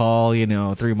going to call,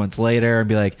 3 months later and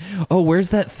be like, oh, where's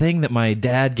that thing that my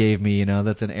dad gave me,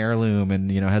 that's an heirloom and,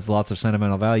 has lots of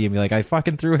sentimental value. And be like, I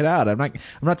fucking threw it out. I'm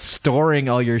not storing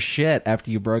all your shit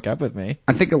after you broke up with me.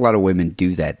 I think a lot of women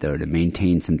do that, though, to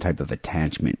maintain some type of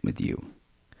attachment with you.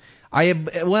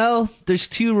 There's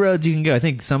two roads you can go. I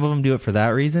think some of them do it for that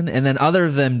reason, and then other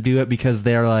of them do it because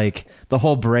they're like, the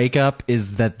whole breakup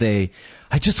is that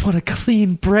I just want a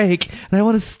clean break and I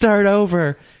want to start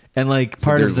over, and like So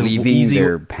part they're of the leaving easy.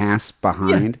 their past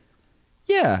behind.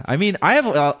 Yeah, I mean, I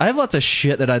have lots of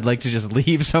shit that I'd like to just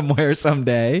leave somewhere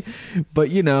someday, but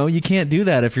you can't do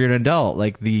that if you're an adult.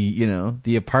 Like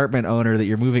the apartment owner that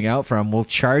you're moving out from will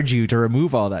charge you to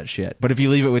remove all that shit. But if you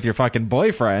leave it with your fucking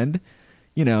boyfriend,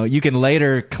 you can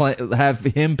later have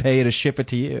him pay to ship it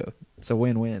to you. It's a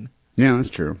win-win. Yeah, that's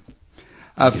true.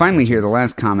 Finally here, the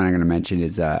last comment I'm going to mention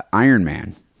is Iron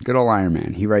Man. Good old Iron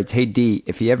Man. He writes, hey, D,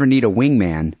 if you ever need a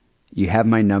wingman, you have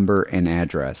my number and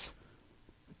address.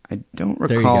 I don't you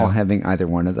recall go. having either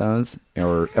one of those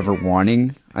or ever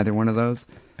wanting either one of those.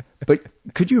 But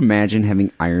could you imagine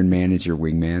having Iron Man as your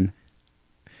wingman?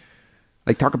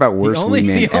 Like, talk about worst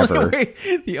wingman ever.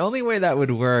 The only way that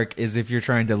would work is if you're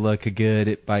trying to look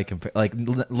good by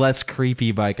less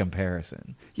creepy by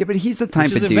comparison. Yeah, but he's the type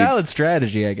Which is of a dude. valid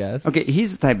strategy, I guess. Okay,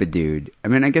 he's the type of dude. I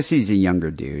mean, I guess he's a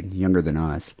younger dude, younger than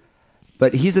us.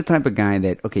 But he's the type of guy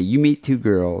that, okay, you meet two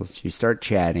girls, you start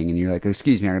chatting, and you're like,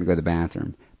 excuse me, I gotta go to the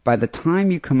bathroom. By the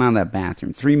time you come out of that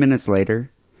bathroom, 3 minutes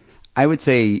later, I would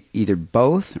say either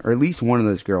both or at least one of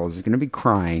those girls is gonna be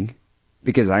crying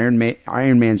because Iron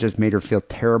Man's just made her feel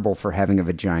terrible for having a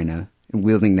vagina and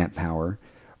wielding that power.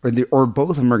 Or both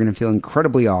of them are gonna feel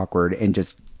incredibly awkward and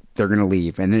just, they're gonna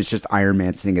leave. And then it's just Iron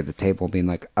Man sitting at the table being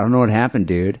like, I don't know what happened,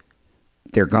 dude.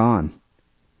 They're gone.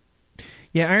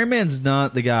 Yeah, Iron Man's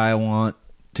not the guy I want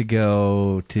to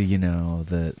go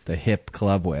to, the hip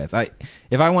club with.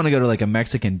 If I want to go to like a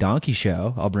Mexican donkey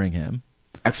show, I'll bring him.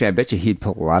 Actually, I bet you he'd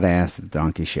pull a lot of ass at the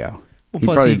donkey show. Well, He'd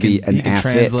plus probably he be can an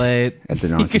asset translate at the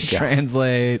He donkey can show.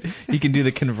 translate. He can do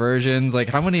the conversions. Like,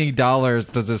 how many dollars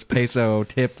does this peso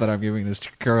tip that I'm giving this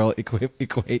girl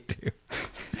equate to?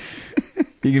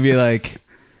 He can be like,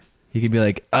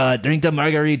 drink the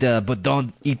margarita, but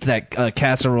don't eat that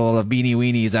casserole of beanie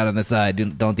weenies out on the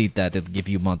side. Don't eat that. It'll give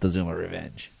you Montezuma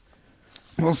revenge.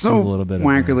 Well, Sounds a little bit of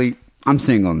Wackerly, I'm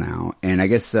single now, and I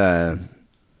guess I'm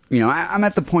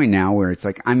at the point now where it's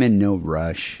like I'm in no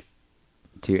rush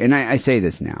to, and I say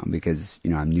this now because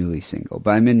I'm newly single, but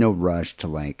I'm in no rush to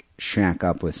like shack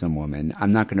up with some woman.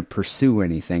 I'm not going to pursue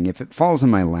anything if it falls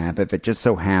in my lap. If it just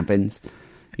so happens,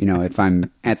 if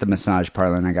I'm at the massage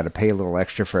parlor and I got to pay a little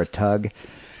extra for a tug,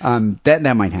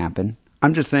 that might happen.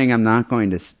 I'm just saying I'm not going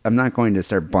to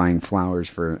start buying flowers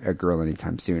for a girl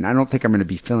anytime soon. I don't think I'm going to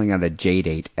be filling out a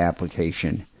JDate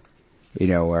application,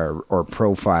 or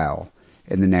profile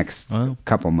in the next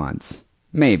couple months.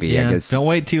 Maybe, I guess. Don't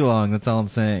wait too long. That's all I'm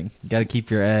saying. You got to keep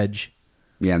your edge.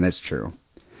 Yeah, that's true.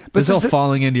 But this whole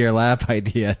falling into your lap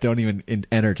idea, don't even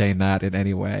entertain that in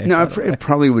any way. No, it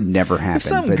probably would never happen. If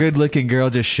some good-looking girl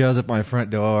just shows up my front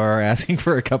door asking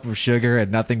for a cup of sugar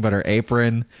and nothing but her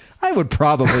apron, I would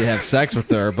probably have sex with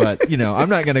her, but, I'm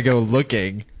not going to go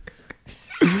looking.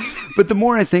 But the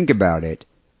more I think about it,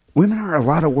 Women are a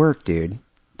lot of work, dude.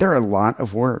 They're a lot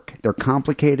of work. They're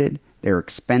complicated. They're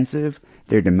expensive.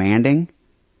 They're demanding.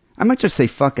 I might just say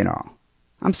fuck it all.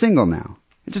 I'm single now.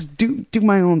 I just do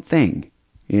my own thing,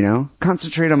 you know?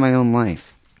 Concentrate on my own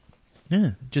life.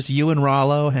 Yeah, just you and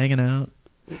Rollo hanging out,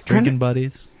 drinking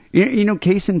buddies. You know,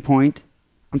 case in point,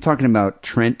 I'm talking about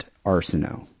Trent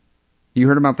Arsenault. You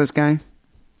heard about this guy?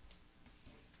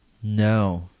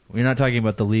 No. We're not talking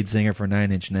about the lead singer for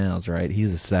Nine Inch Nails, right?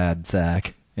 He's a sad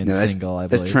sack and No, single, I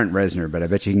believe. That's Trent Reznor, but I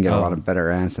bet you can get a lot of better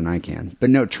ass than I can. But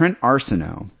no, Trent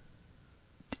Arsenault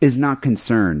is not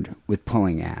concerned with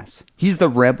pulling ass. He's the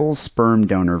rebel sperm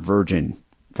donor virgin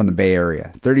from the Bay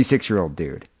Area. 36-year-old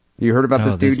dude. You heard about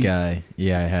this dude? This guy.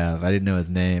 Yeah, I have. I didn't know his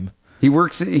name. He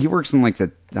works in like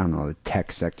the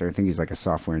tech sector. I think he's like a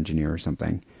software engineer or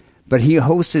something. But he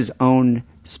hosts his own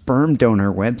sperm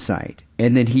donor website.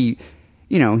 And then he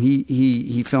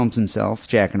films himself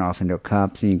jacking off into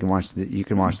cups, and you can watch the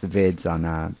vids on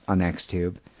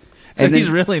XTube. So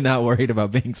he's really not worried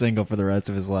about being single for the rest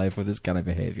of his life with this kind of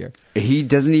behavior. He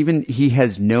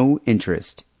has no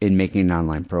interest in making an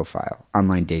online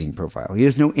dating profile. He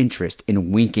has no interest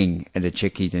in winking at a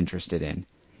chick he's interested in.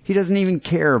 He doesn't even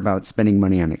care about spending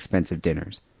money on expensive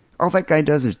dinners. All that guy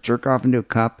does is jerk off into a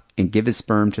cup and give his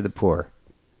sperm to the poor.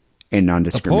 And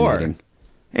non-discriminating.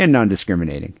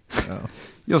 Oh.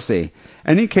 You'll see.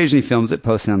 And he occasionally films it,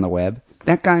 posts it on the web.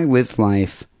 That guy lives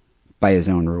life by his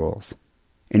own rules.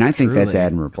 And I think that's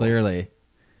admirable. Clearly.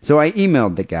 So I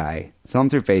emailed the guy, saw him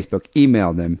through Facebook,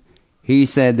 emailed him. He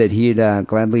said that he'd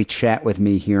gladly chat with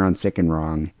me here on Sick and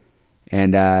Wrong.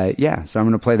 And so I'm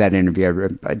going to play that interview.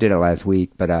 I did it last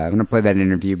week, but I'm going to play that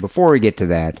interview. Before we get to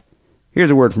that, here's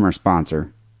a word from our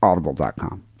sponsor,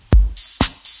 Audible.com.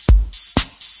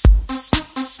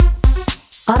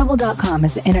 Audible.com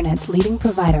is the internet's leading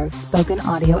provider of spoken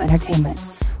audio entertainment.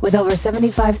 With over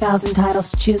 75,000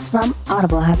 titles to choose from,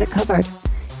 Audible has it covered.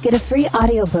 Get a free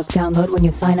audiobook download when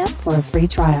you sign up for a free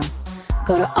trial.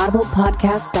 Go to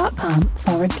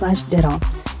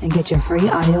audiblepodcast.com/diddle and get your free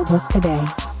audiobook today.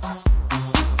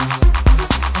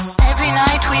 Every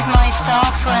night with my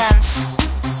star friends,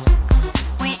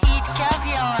 we eat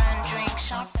caviar and drink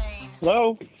champagne.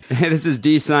 Hello? Hey, this is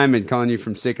D. Simon calling you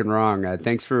from Sick and Wrong.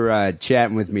 Thanks for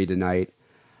chatting with me tonight.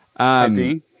 Hi,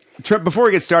 D. Trent, before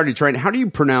we get started, Trent, how do you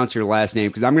pronounce your last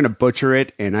name? Because I'm going to butcher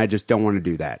it, and I just don't want to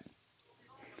do that.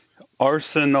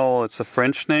 Arsenault, it's a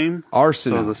French name.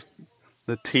 Arsenault. So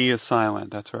the T is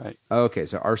silent, that's right. Okay,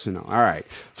 so Arsenault. All right.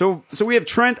 So we have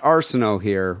Trent Arsenault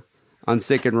here on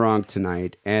Sick and Wrong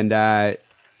tonight. And I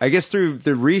guess through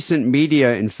the recent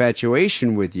media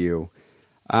infatuation with you,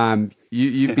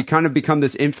 you've kind of become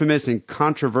this infamous and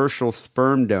controversial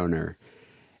sperm donor.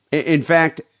 In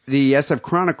fact, the SF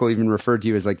Chronicle even referred to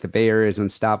you as like the Bay Area's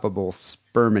unstoppable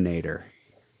sperminator.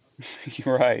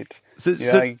 You're right.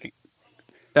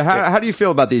 How do you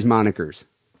feel about these monikers?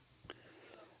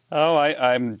 Oh,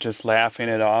 I'm just laughing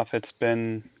it off. It's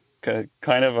been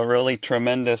kind of a really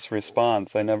tremendous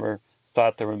response. I never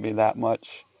thought there would be that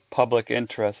much public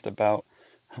interest about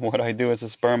what I do as a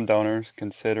sperm donor,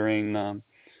 considering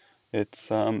it's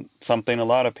something a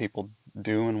lot of people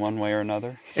do in one way or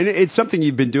another. And it's something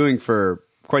you've been doing for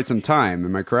quite some time,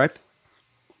 am I correct?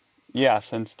 Yeah,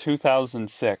 since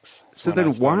 2006. So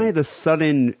then why the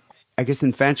sudden, I guess,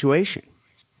 infatuation?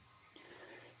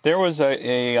 There was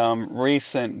a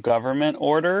recent government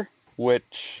order,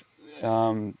 which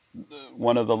one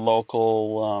of the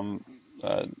local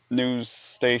news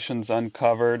stations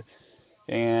uncovered,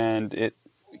 and it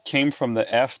came from the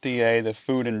FDA, the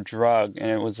Food and Drug,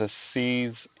 and it was a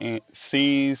seize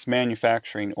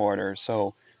manufacturing order.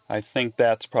 So I think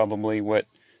that's probably what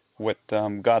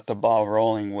got the ball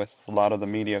rolling with a lot of the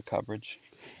media coverage.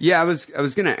 Yeah, I was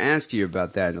going to ask you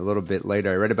about that a little bit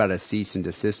later. I read about a cease and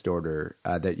desist order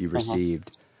that you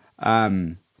received.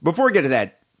 Before we get to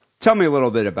that, tell me a little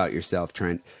bit about yourself,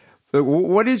 Trent.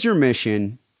 What is your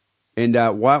mission, and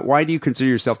why do you consider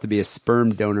yourself to be a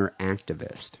sperm donor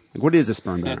activist? What is a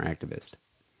sperm donor activist?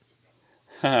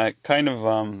 Kind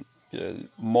of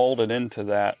molded into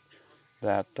that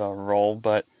role,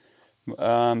 but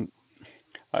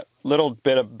a little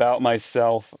bit about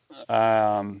myself.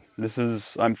 I'm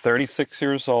 36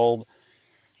 years old,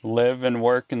 live and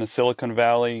work in the Silicon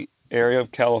Valley area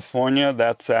of California.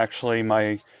 That's actually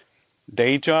my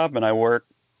day job, and I work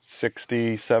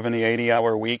 60, 70,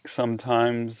 80-hour weeks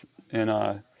sometimes in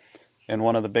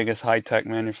one of the biggest high-tech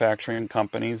manufacturing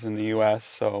companies in the U.S.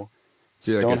 So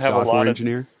you're like a software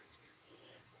engineer?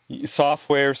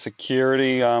 Software,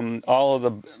 security, all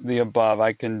of the above.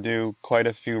 I can do quite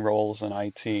a few roles in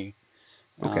IT.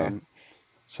 Okay.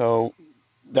 So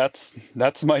that's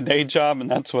my day job, and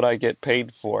that's what I get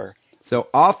paid for. So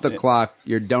off the clock,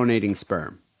 you're donating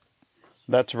sperm.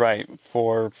 That's right,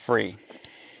 for free.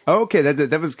 Okay,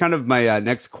 that was kind of my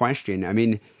next question. I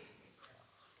mean,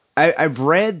 I've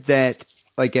read that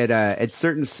like at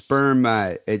certain sperm,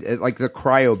 at like the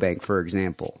cryobank, for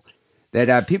example,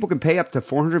 that people can pay up to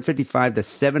 $455 to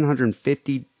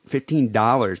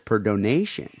 $715 per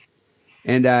donation.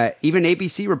 And even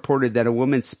ABC reported that a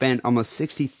woman spent almost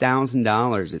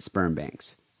 $60,000 at sperm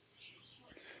banks.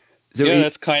 So yeah,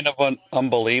 that's kind of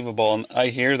unbelievable, and I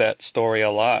hear that story a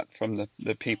lot from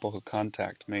the people who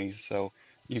contact me. So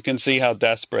you can see how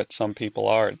desperate some people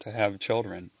are to have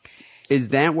children. Is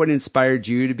that what inspired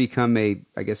you to become a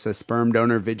sperm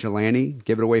donor vigilante?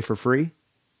 Give it away for free?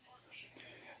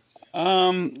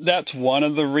 That's one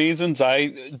of the reasons. I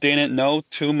didn't know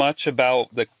too much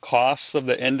about the costs of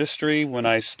the industry when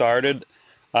I started.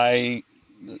 I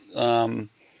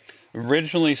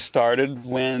originally started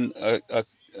when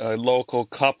a local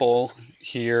couple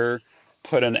here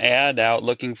put an ad out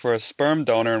looking for a sperm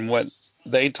donor, and what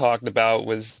they talked about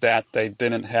was that they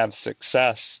didn't have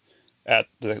success at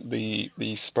the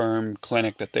sperm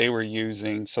clinic that they were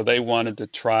using, so they wanted to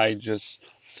try just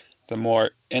the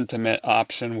more intimate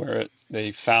option where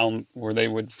they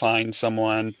would find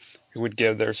someone who would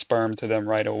give their sperm to them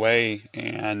right away.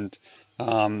 And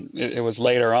it was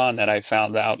later on that I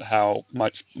found out how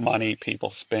much money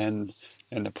people spend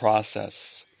in the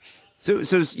process. So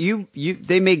you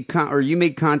made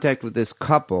contact with this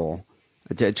couple,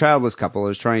 a childless couple, who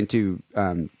was trying to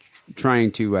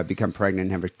become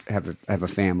pregnant and have a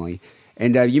family,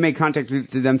 and you made contact with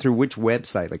them through which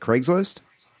website, like Craigslist?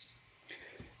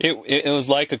 It was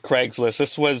like a Craigslist.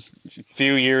 This was a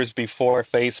few years before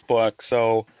Facebook,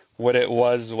 so what it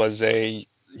was a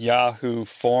Yahoo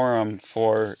forum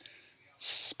for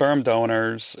sperm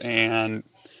donors, and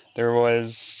there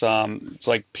was it's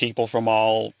like people from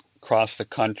all across the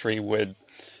country would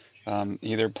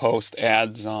either post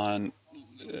ads on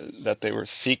that they were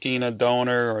seeking a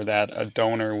donor or that a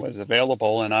donor was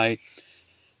available, and I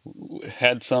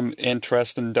had some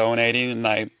interest in donating, and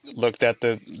I looked at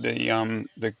the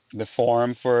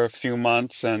forum for a few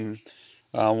months, and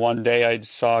one day I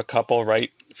saw a couple right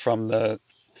from the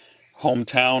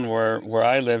hometown where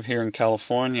I live here in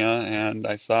California, and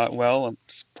I thought, well,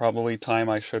 it's probably time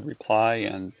I should reply,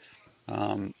 and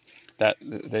that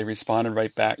they responded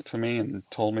right back to me and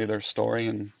told me their story,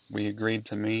 and we agreed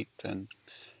to meet, and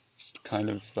it's kind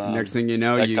of next thing you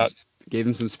know, you gave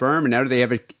them some sperm, and now they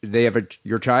have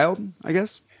your child, I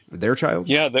guess, or their child.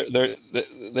 Yeah,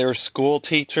 they're school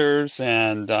teachers,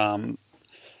 and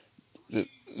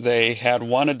they had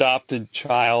one adopted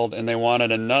child, and they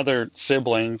wanted another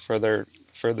sibling for their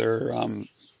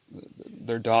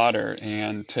daughter.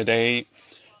 And today,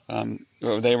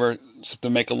 they were, to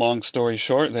make a long story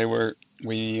short,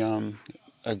 we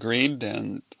agreed,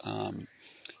 and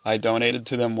I donated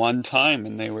to them one time,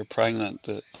 and they were pregnant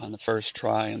on the first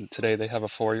try, and today they have a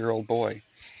 4-year-old boy.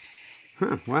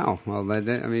 Huh, wow. Well,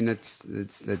 that's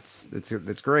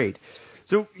great.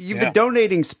 So you've been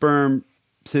donating sperm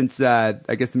since I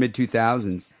guess the mid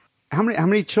 2000s. How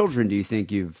many children do you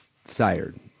think you've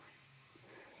sired?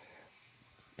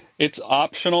 It's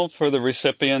optional for the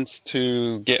recipients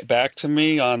to get back to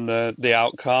me on the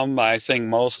outcome. I think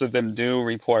most of them do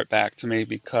report back to me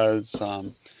because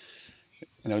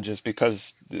just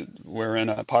because we're in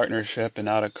a partnership, and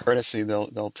out of courtesy,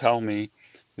 they'll tell me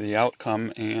the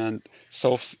outcome. And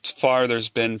so far, there's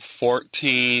been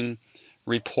 14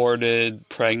 reported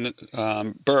pregnant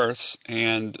births,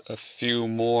 and a few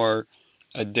more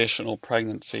additional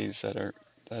pregnancies that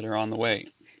are on the way.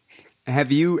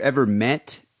 Have you ever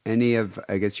met any of,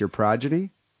 I guess, your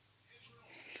progeny?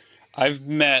 I've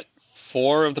met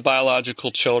 4 of the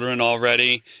biological children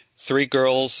already, 3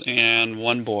 girls and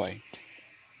 1 boy.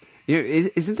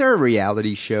 Isn't there a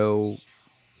reality show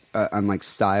on like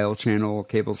Style Channel,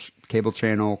 cable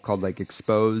channel called like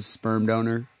Exposed Sperm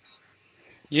Donor?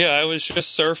 Yeah, I was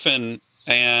just surfing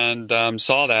and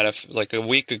saw that like a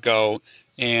week ago,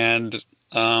 and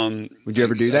would you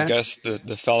ever do that? I guess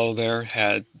the fellow there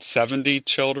had 70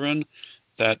 children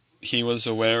that he was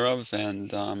aware of,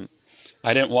 and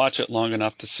I didn't watch it long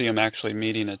enough to see him actually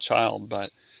meeting a child,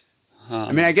 but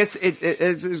I mean, I guess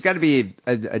there's got to be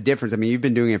a difference. I mean, you've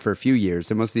been doing it for a few years,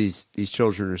 so most of these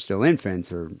children are still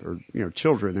infants or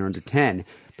children. They're under 10.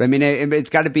 But I mean, it's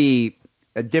got to be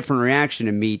a different reaction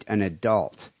to meet an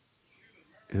adult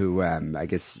who, I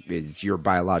guess, is your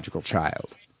biological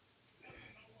child.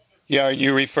 Yeah, are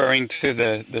you referring to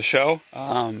the show?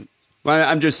 Well,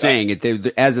 I'm just saying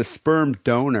it. As a sperm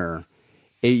donor,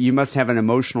 you must have an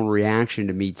emotional reaction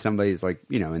to meet somebody who's like,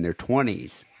 in their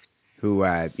 20s who,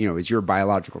 is your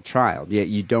biological child. Yet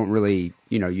you don't really,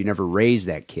 you never raised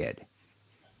that kid.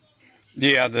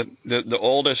 Yeah, the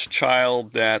oldest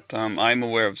child that I'm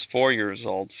aware of is 4 years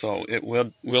old, so it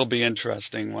will be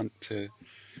interesting one to.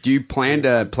 Do you plan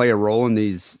to play a role in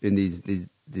these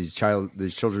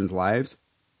children's lives?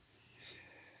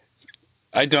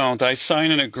 I don't. I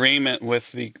sign an agreement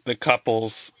with the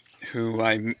couples who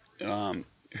I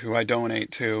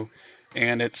donate to,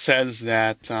 and it says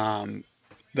that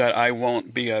that I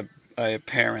won't be a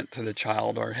parent to the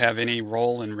child or have any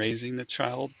role in raising the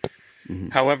child. Mm-hmm.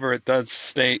 However, it does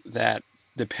state that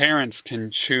the parents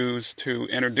can choose to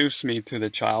introduce me to the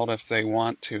child if they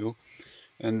want to,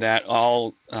 and that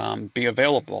I'll be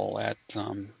available at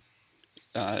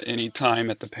any time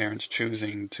at the parents'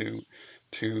 choosing to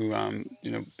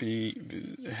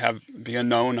be a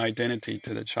known identity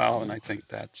to the child, and I think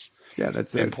that's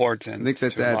important. I think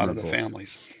that's to admirable. A lot of the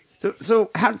families. So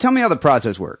tell me how the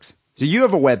process works. So you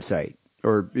have a website,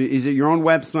 or is it your own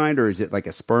website, or is it like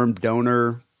a sperm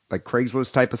donor, like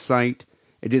Craigslist type of site?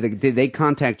 Did they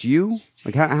contact you?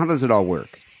 Like how does it all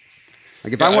work?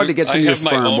 Like if I wanted to get some of your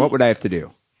sperm, what would I have to do?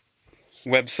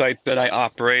 Website that I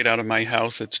operate out of my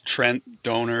house. It's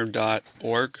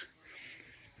TrentDonor.org.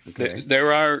 Okay.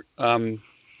 There are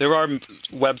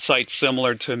websites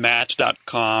similar to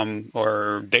Match.com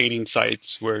or dating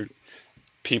sites where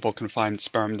people can find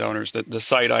sperm donors. The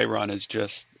site I run is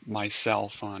just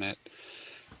myself on it,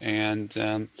 and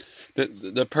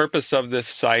the purpose of this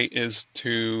site is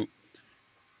to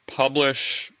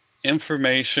publish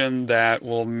information that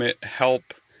will help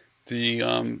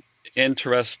the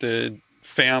interested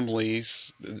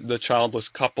families, the childless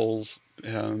couples,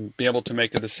 be able to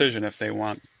make a decision if they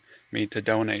want me to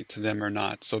donate to them or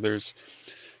not. So there's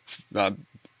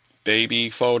baby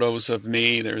photos of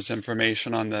me. There's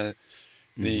information on the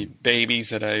babies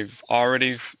that I've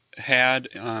already had.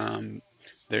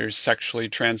 There's sexually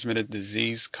transmitted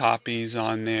disease copies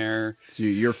on there. So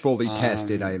you're fully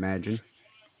tested, I imagine.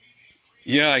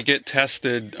 Yeah, I get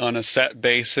tested on a set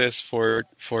basis for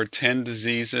 10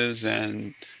 diseases,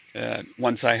 and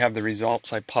once I have the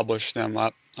results, I publish them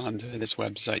up onto this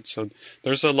website. So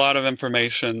there's a lot of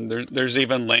information. There's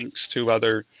even links to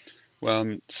other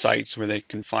sites where they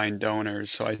can find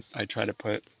donors. So I try to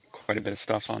put quite a bit of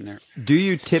stuff on there. Do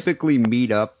you typically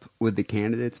meet up with the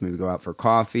candidates, maybe go out for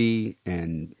coffee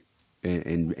and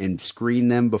screen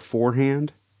them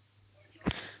beforehand?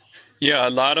 Yeah, a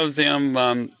lot of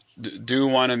them do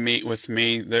want to meet with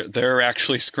me. They're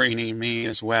actually screening me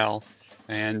as well.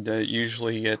 And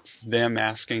usually it's them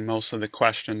asking most of the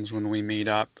questions when we meet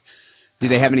up. Do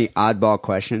they have any oddball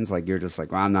questions? Like you're just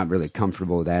like, well, I'm not really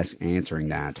comfortable with answering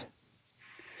that.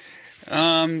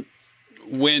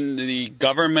 When the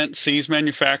government seized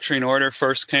manufacturing order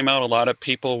first came out, a lot of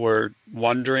people were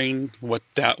wondering what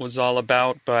that was all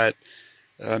about. But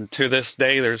to this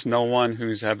day, there's no one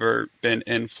who's ever been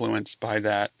influenced by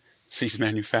that seized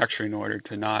manufacturing order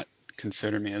to not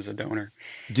consider me as a donor.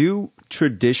 Do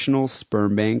traditional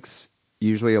sperm banks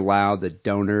usually allow the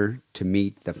donor to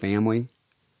meet the family?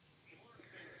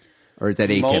 Or is that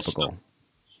atypical?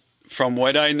 From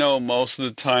what I know, most of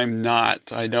the time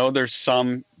not. I know there's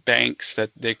some banks that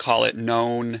they call it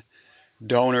known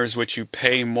donors, which you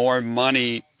pay more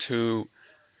money to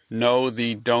know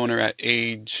the donor at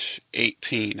age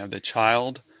 18 of the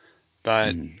child.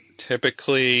 But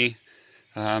typically,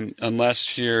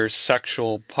 unless you're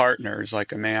sexual partners,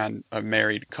 like a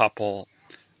married couple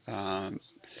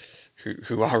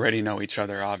who already know each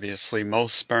other, obviously,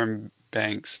 most sperm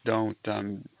banks don't,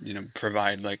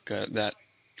 provide like that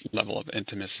level of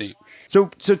intimacy. So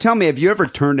tell me, have you ever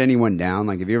turned anyone down?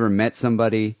 Like, have you ever met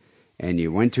somebody and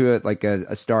you went to a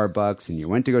Starbucks and you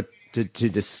went to go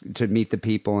to meet the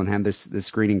people and have this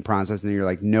screening process, and you're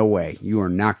like, no way, you are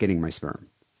not getting my sperm?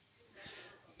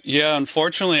 Yeah,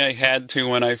 unfortunately, I had to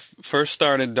when I first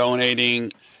started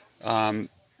donating. So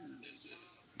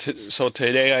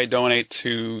today I donate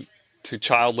to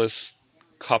childless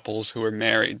couples who are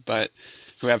married but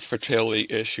who have fertility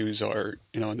issues, or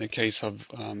in the case of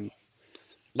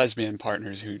lesbian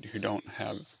partners who don't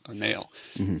have a male.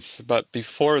 Mm-hmm. But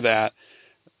before that,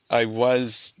 I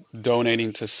was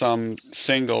donating to some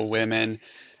single women,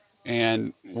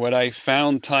 and what I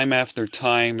found time after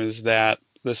time is that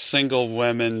the single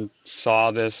women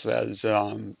saw this as,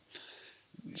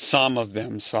 some of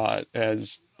them saw it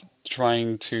as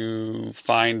trying to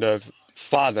find a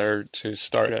father to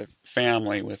start a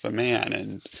family with a man.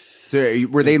 And so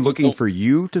were they looking for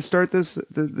you to start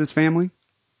this family?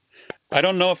 I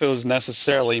don't know if it was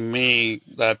necessarily me,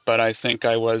 but I think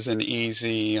I was an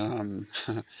easy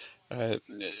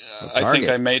I think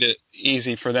I made it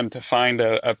easy for them to find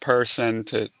a person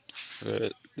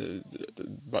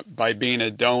by being a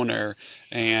donor,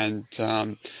 and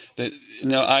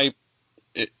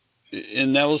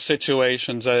in those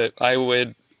situations, I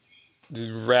would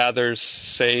rather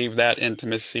save that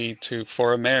intimacy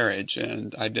for a marriage,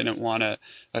 and I didn't want a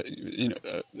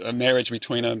marriage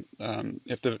between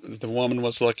if the woman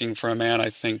was looking for a man, I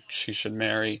think she should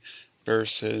marry,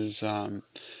 versus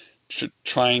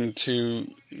trying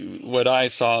to. What I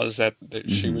saw is that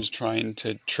she was trying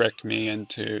to trick me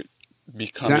into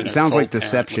becoming. Sounds like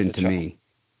deception to me.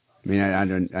 I mean, I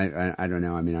don't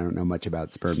know. I mean, I don't know much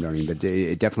about sperm donating, but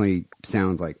it definitely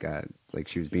sounds like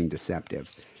she was being deceptive.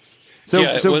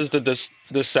 It was the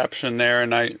deception there,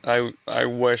 and I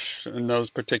wish in those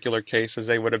particular cases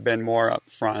they would have been more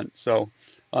upfront. So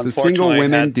single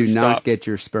women do not get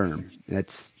your sperm.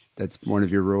 That's one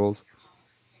of your rules.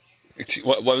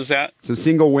 What was that? So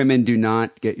single women do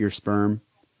not get your sperm.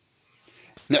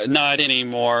 No, not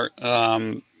anymore.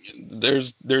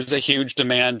 There's a huge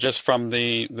demand just from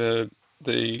the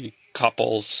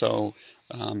couples. So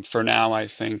for now, I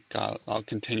think I'll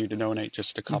continue to donate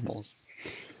just to couples.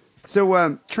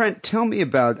 So Trent, tell me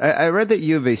about. I read that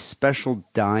you have a special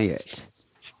diet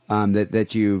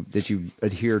that you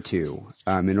adhere to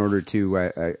in order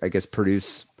to I guess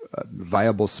produce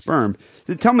viable sperm.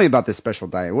 So tell me about this special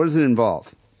diet. What does it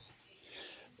involve?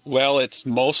 Well, it's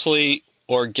mostly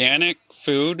organic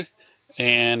food,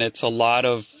 and it's a lot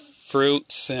of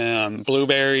fruits,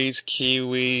 blueberries,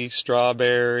 kiwi,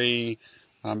 strawberry,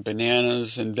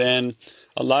 bananas, and then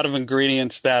a lot of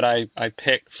ingredients that I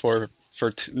picked for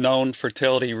known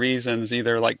fertility reasons,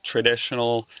 either like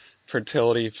traditional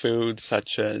fertility foods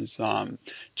such as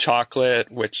chocolate,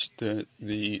 which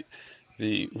the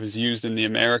was used in the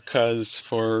Americas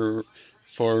for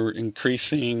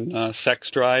increasing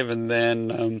sex drive, and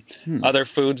then other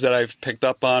foods that I've picked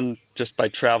up on just by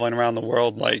traveling around the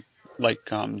world, like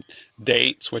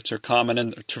dates, which are common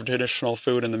in the traditional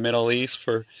food in the Middle East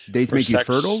for dates make you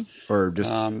fertile or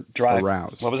just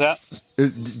aroused? What was that?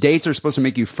 Dates are supposed to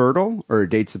make you fertile, or are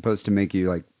dates supposed to make you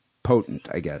like potent?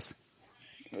 I guess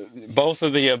both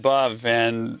of the above,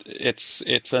 and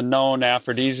it's a known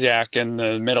aphrodisiac in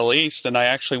the Middle East, and I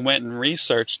actually went and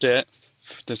researched it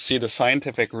to see the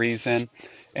scientific reason.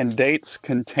 And dates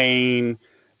contain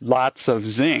lots of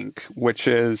zinc, which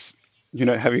is,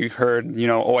 have you heard,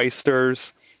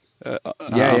 oysters?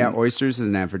 Yeah, oysters is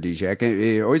an aphrodisiac.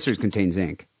 Oysters contain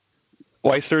zinc.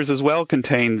 Oysters as well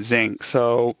contain zinc,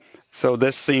 so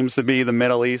this seems to be the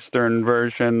Middle Eastern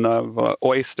version of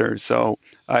oysters. So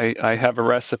I have a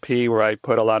recipe where I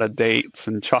put a lot of dates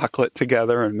and chocolate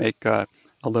together and make a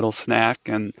little snack,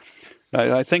 and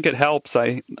I think it helps.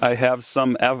 I have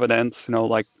some evidence,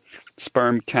 like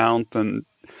sperm count and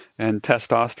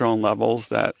testosterone levels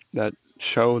that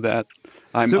show that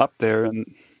I'm up there.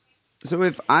 And so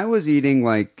if I was eating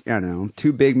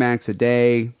 2 Big Macs a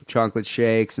day, chocolate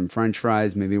shakes, and French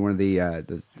fries, maybe one of the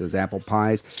those apple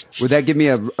pies, would that give me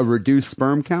a reduced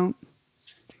sperm count?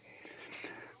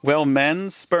 Well,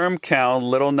 men's sperm count,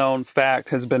 little known fact,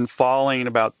 has been falling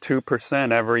about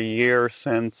 2% every year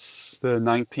since the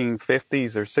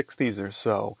 1950s or 60s or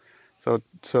so.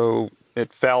 So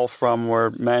it fell from where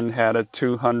men had a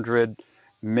 200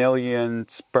 million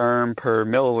sperm per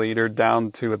milliliter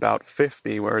down to about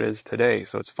 50 where it is today.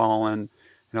 So it's fallen,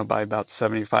 by about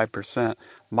 75%.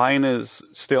 Mine is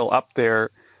still up there.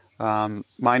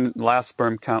 Mine last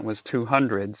sperm count was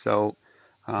 200. So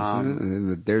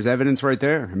there's evidence right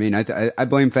there. I mean, I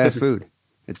blame fast food.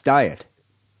 It's diet.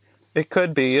 It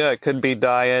could be. Yeah, it could be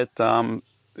diet.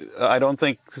 I don't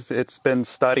think it's been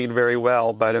studied very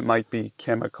well, but it might be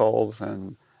chemicals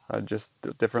and just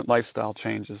different lifestyle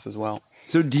changes as well.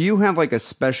 So do you have a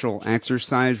special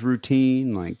exercise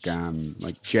routine, like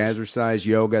jazzercise,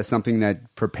 yoga, something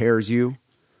that prepares you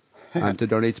to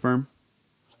donate sperm?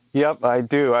 Yep, I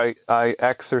do. I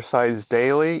exercise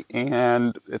daily,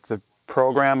 and it's a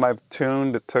program I've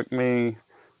tuned. It took me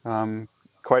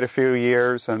quite a few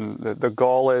years, and the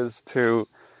goal is to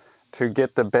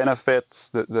get the benefits,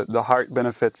 the heart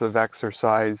benefits of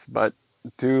exercise, but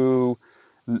do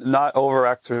not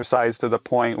over-exercise to the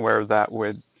point where that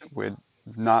would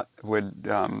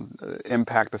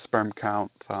impact the sperm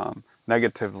count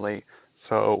negatively.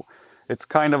 So it's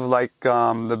kind of like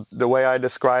the way I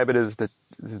describe it is the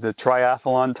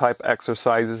triathlon type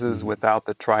exercises without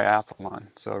the triathlon.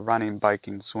 So running,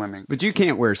 biking, swimming. But you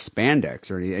can't wear spandex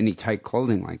or any tight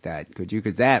clothing like that, could you?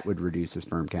 Because that would reduce the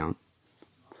sperm count.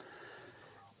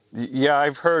 Yeah,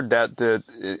 I've heard that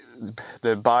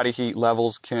the body heat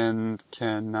levels can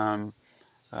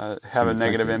have a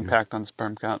negative impact on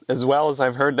sperm count, as well as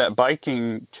I've heard that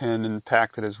biking can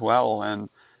impact it as well. And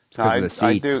because of the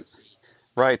seats.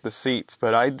 The seats,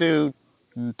 but I do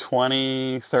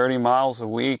 20, 30 miles a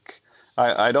week.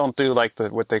 I don't do like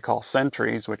what they call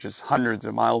centuries, which is hundreds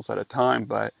of miles at a time,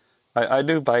 but I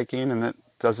do biking, and it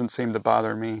doesn't seem to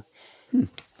bother me.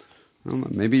 Well,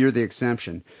 maybe you're the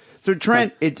exception. So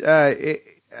Trent,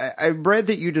 I read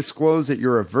that you disclosed that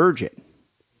you're a virgin.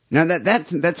 Now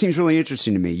that seems really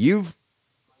interesting to me. You've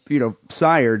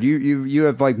sired, you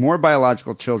have like more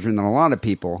biological children than a lot of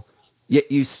people, yet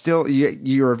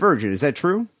you're a virgin. Is that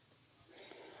true?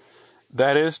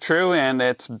 That is true, and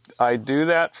I do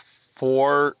that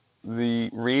for the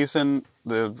reason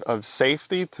of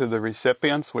safety to the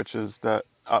recipients, which is the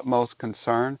utmost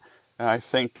concern. And I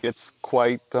think it's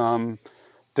quite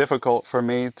difficult for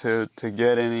me to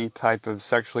get any type of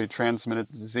sexually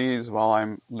transmitted disease while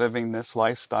I'm living this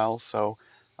lifestyle. So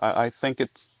I think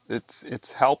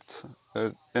it's helped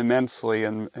immensely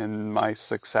in my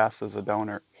success as a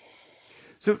donor.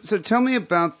 So tell me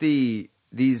about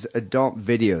these adult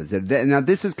videos. Now,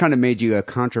 this has kind of made you a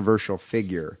controversial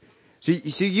figure. So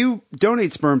you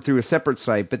donate sperm through a separate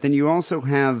site, but then you also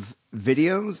have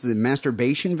videos, the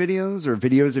masturbation videos, or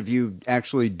videos of you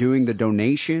actually doing the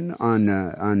donation on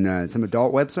some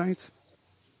adult websites?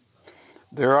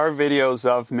 There are videos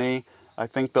of me. I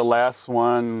think the last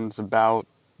one's about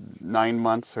 9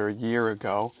 months or a year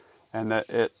ago, and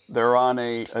they're on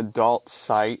a adult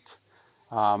site.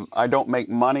 I don't make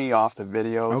money off the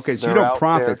videos. Okay, so you don't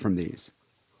profit from these?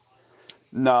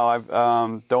 No,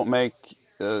 I don't make.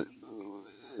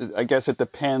 I guess it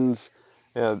depends.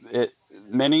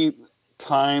 Many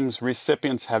times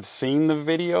recipients have seen the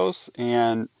videos,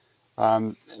 and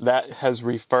that has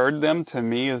referred them to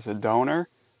me as a donor.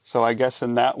 So I guess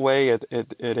in that way,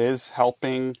 it is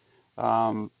helping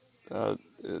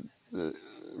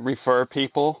refer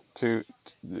people to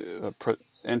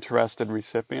interested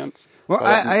recipients. Well,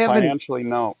 but I financially,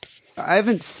 no. I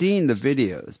haven't seen the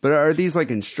videos, but are these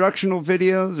like instructional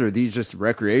videos, or are these just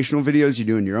recreational videos you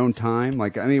do in your own time?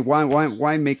 Like, I mean,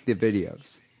 why make the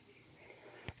videos?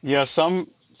 Yeah,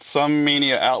 some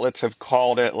media outlets have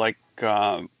called it like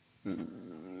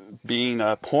being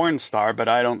a porn star, but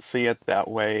I don't see it that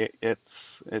way.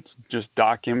 It's just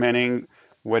documenting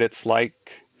what it's like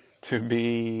to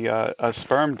be a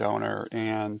sperm donor,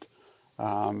 and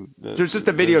so it's just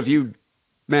a video of you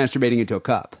masturbating into a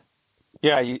cup.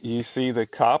 Yeah, you see the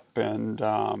cup, and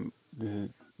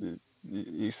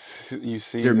you see. Is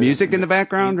there music in the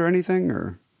background or anything,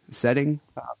 or setting?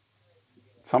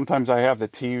 Sometimes I have the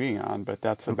TV on, but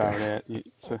that's about it.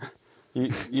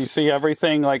 You see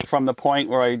everything, like from the point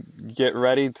where I get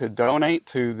ready to donate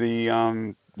to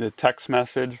the text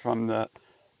message from the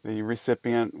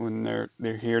recipient when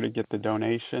they're here to get the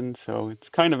donation. So it's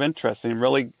kind of interesting.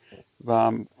 Really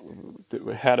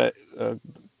had a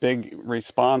big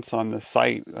response on the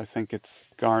site. I think it's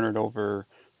garnered over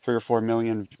 3 or 4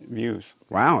 million views.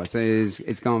 Wow,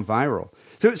 it's gone viral.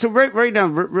 So right now,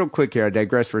 real quick here, I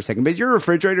digress for a second. But your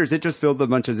refrigerator, is it just filled with a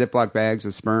bunch of Ziploc bags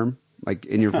with sperm, like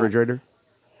in your refrigerator?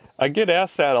 I get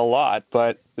asked that a lot,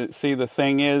 but see, the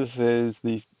thing is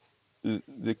the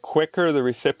quicker the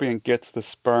recipient gets the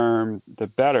sperm, the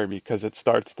better, because it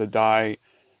starts to die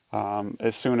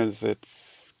as soon as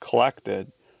it's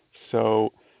collected.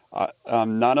 So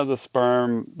none of the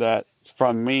sperm that's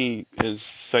from me is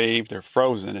saved or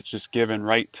frozen. It's just given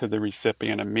right to the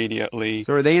recipient immediately.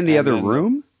 So are they in the other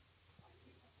room?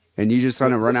 And you just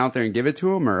kind of run out there and give it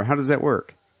to them, or how does that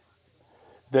work?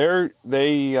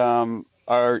 They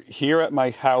are here at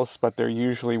my house, but they're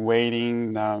usually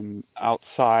waiting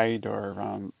outside,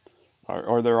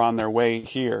 or they're on their way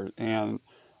here. And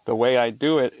the way I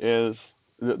do it is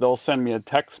they'll send me a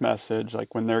text message,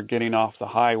 like when they're getting off the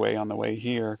highway on the way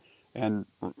here, and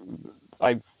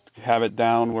I have it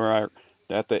down where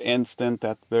at the instant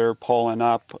that they're pulling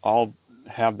up, I'll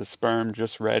have the sperm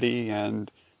just ready. And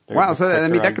wow, so I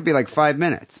mean that could be like 5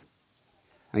 minutes.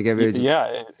 They said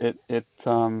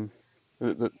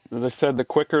the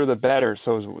quicker the better.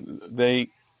 So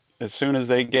as soon as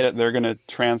they get it, they're going to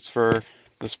transfer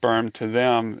the sperm to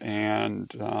them,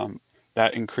 and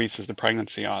that increases the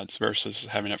pregnancy odds versus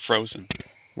having it frozen.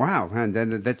 Wow, man,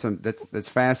 that's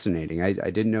fascinating. I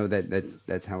didn't know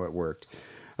that's how it worked.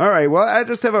 All right, well, I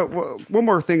just have one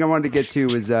more thing I wanted to get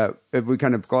to is we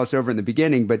kind of glossed over in the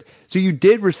beginning, but so you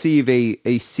did receive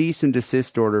a cease and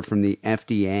desist order from the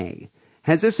FDA.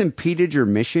 Has this impeded your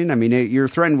mission? I mean, you're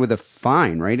threatened with a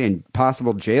fine, right, and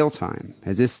possible jail time.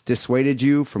 Has this dissuaded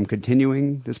you from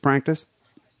continuing this practice?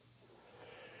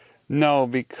 No,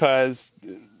 because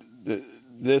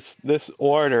this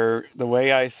order, the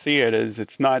way I see it, is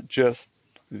it's not just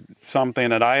something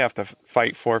that I have to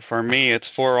fight for me. It's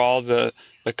for all the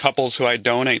couples who I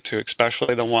donate to,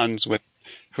 especially the ones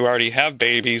who already have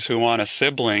babies who want a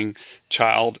sibling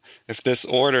child. If this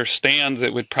order stands,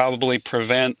 it would probably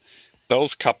prevent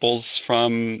those couples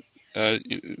from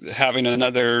having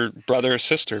another brother or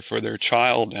sister for their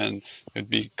child, and it'd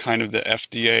be kind of the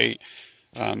FDA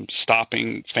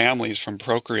stopping families from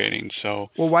procreating. So,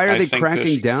 well, why are I they think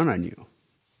cracking down on you?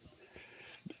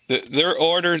 Their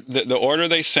order, the order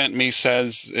they sent me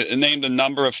says, it named a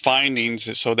number of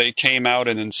findings. So they came out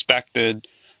and inspected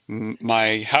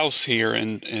my house here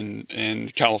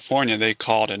in California. They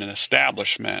called it an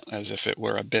establishment, as if it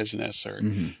were a business or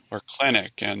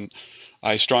clinic, and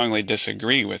I strongly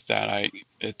disagree with that.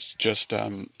 It's just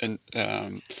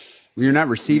you're not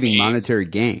receiving monetary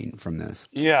gain from this.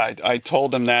 Yeah, I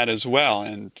told them that as well,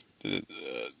 and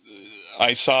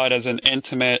I saw it as an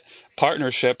intimate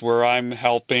partnership where I'm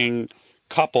helping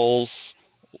couples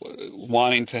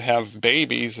wanting to have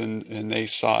babies, and they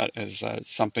saw it as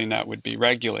something that would be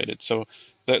regulated. So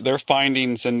their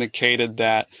findings indicated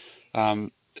that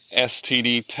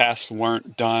STD tests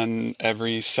weren't done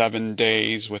every 7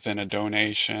 days within a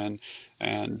donation,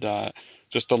 and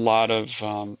just a lot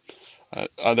of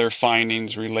other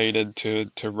findings related to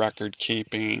record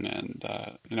keeping and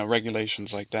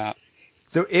regulations like that.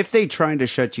 So if they tried to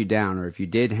shut you down, or if you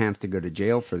did have to go to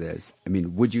jail for this, I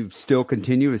mean, would you still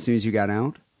continue as soon as you got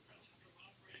out?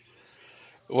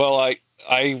 Well,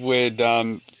 I would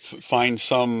find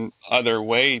some other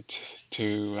way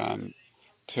to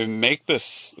make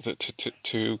this,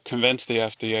 to convince the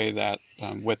FDA that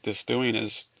what this doing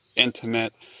is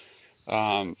intimate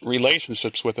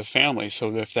relationships with a family.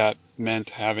 So if that meant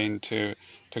having to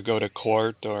go to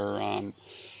court or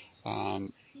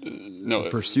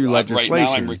pursue legislation. Right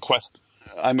now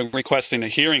I'm requesting a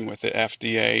hearing with the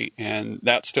FDA, and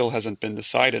that still hasn't been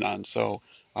decided on. So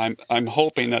I'm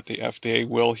hoping that the FDA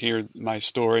will hear my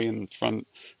story, and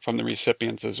from the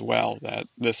recipients as well, that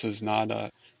this is not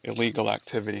a illegal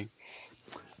activity.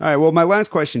 All right. Well, my last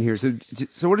question here.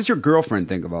 So what does your girlfriend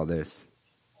think of all this?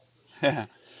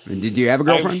 Did you have a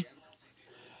girlfriend?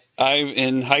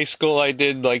 In high school, I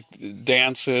did like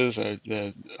dances,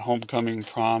 the homecoming,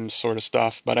 prom sort of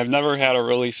stuff, but I've never had a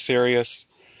really serious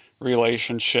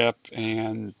relationship,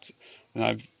 and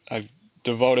I've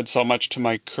devoted so much to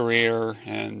my career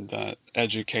and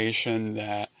education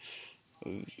that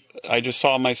I just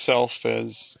saw myself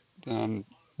as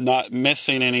not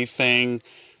missing anything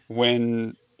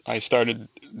when I started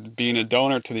being a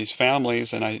donor to these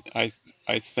families, and I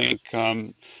think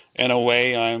in a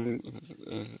way I'm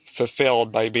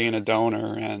fulfilled by being a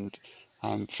donor, and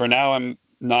for now I'm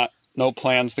no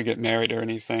plans to get married or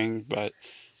anything, but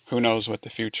who knows what the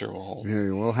future will hold.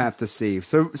 Yeah, we'll have to see.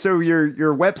 So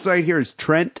your website here is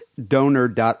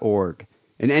TrentDonor.org,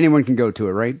 and anyone can go to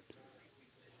it, right?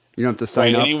 You don't have to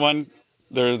sign up. Anyone,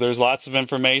 there's lots of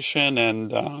information,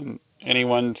 and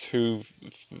anyone who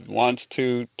wants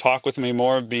to talk with me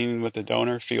more, being with a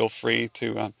donor, feel free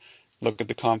to look at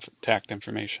the contact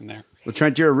information there. Well,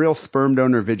 Trent, you're a real sperm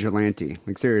donor vigilante.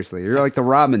 Like, seriously, you're like the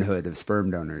Robin Hood of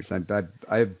sperm donors.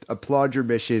 I applaud your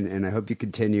mission, and I hope you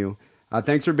continue.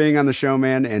 Thanks for being on the show,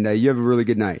 man, and you have a really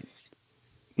good night.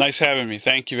 Nice having me.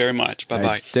 Thank you very much. Bye-bye.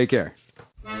 Right, take care.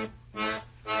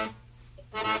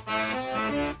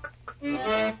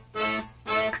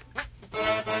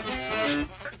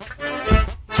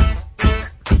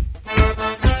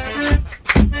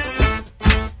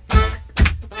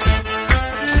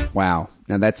 Wow.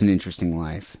 Now that's an interesting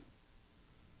life.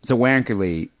 So,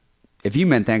 Wankerly, if you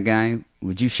met that guy,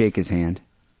 would you shake his hand?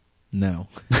 No.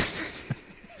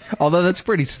 Although that's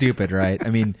pretty stupid, right? I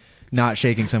mean, not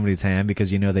shaking somebody's hand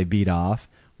because you know they beat off.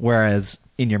 Whereas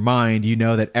in your mind, you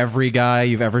know that every guy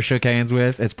you've ever shook hands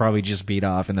with has probably just beat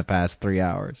off in the past 3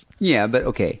 hours. Yeah, but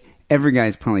okay. Every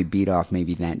guy's probably beat off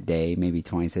maybe that day, maybe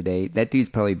twice a day. That dude's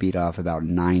probably beat off about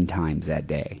 9 times that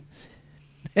day.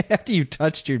 After you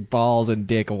touched your balls and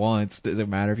dick once, does it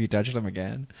matter if you touch them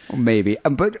again? Well, maybe.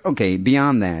 But, okay,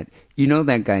 beyond that, you know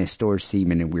that guy stores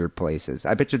semen in weird places.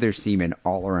 I bet you there's semen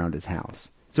all around his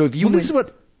house. So if you this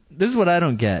is what I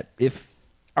don't get. If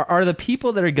are the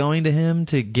people that are going to him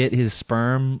to get his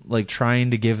sperm like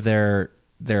trying to give their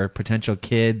potential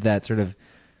kid that sort of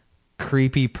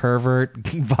creepy pervert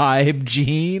vibe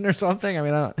gene or something? I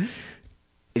mean, what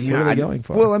are they going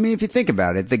for? Well, I mean, if you think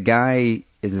about it, the guy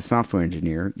is a software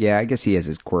engineer. Yeah, I guess he has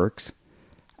his quirks.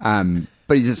 But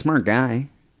he's a smart guy.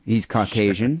 He's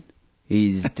Caucasian. Sure.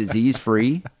 He's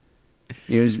disease-free.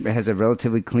 He has a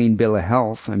relatively clean bill of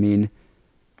health. I mean,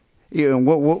 You know,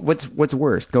 what's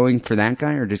worse, going for that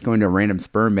guy or just going to a random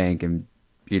sperm bank and,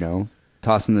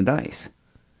 tossing the dice?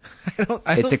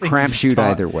 It's a crapshoot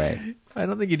either way. I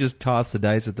don't think you just toss the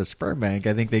dice at the sperm bank.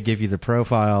 I think they give you the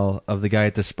profile of the guy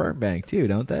at the sperm bank too,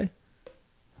 don't they?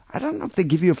 I don't know if they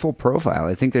give you a full profile.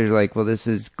 I think there's like, well, this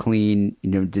is clean,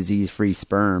 disease-free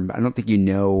sperm. I don't think you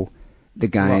know the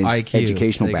guy's IQ.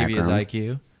 educational background. They give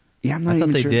you his IQ? Yeah, I'm not I thought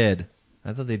even they sure. did.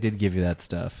 I thought they did give you that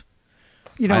stuff.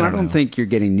 I don't think you're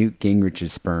getting Newt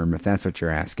Gingrich's sperm, if that's what you're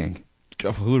asking.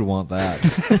 Who would want that?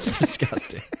 It's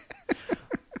disgusting.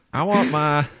 I want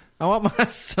my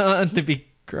son to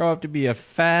grow up to be a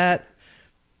fat,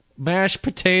 mashed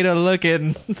potato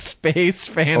looking space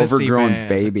fantasy overgrown man.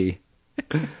 baby.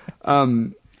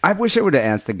 I wish I would have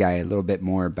asked the guy a little bit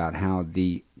more about how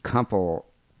the couple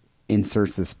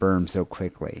inserts the sperm so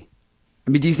quickly. I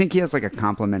mean, do you think he has like a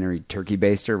complimentary turkey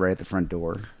baster right at the front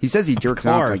door? He says he jerks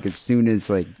off like as soon as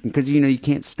because you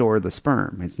can't store the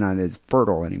sperm. It's not as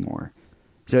fertile anymore.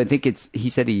 So I think he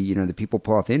said the people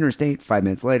pull off the interstate, 5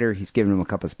 minutes later, he's giving them a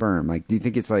cup of sperm. Like, do you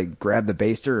think it's like grab the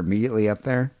baster immediately up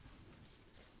there?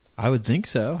 I would think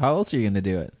so. How else are you going to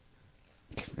do it?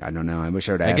 I don't know. I wish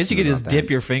I would have I asked guess you him could just about that. dip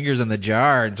your fingers in the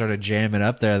jar and sort of jam it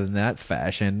up there in that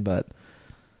fashion, but...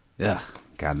 Ugh.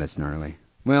 God, that's gnarly.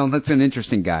 Well, that's an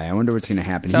interesting guy. I wonder what's going to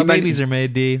happen. That's how babies are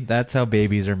made, D. That's how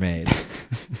babies are made.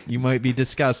 You might be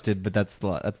disgusted, but that's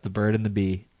the bird and the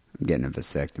bee. I'm getting a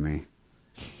vasectomy.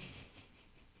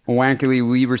 Wackily,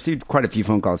 we received quite a few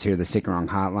phone calls here. The Sick and Wrong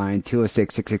hotline,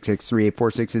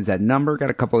 206-666-3846 is that number. Got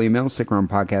a couple emails,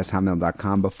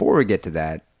 sickandwrongpodcast@hotmail.com. Before we get to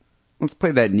that, let's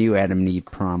play that new Adam and Eve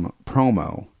promo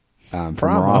from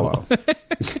Rollo.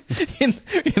 in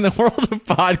the world of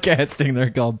podcasting,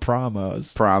 they're called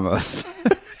promos. Promos.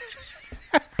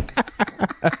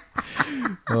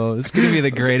 Oh, it's going to be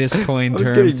the greatest coin I was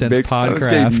term getting since mixed- I was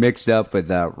getting Podcraft. mixed up with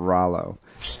Rollo.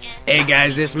 Hey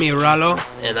guys, it's me Rollo,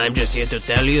 and I'm just here to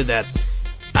tell you that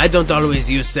I don't always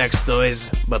use sex toys,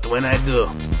 but when I do,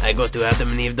 I go to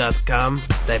adamandeve.com,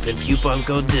 type in coupon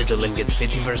code DIGITAL and get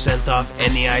 50% off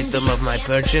any item of my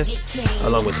purchase,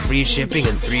 along with free shipping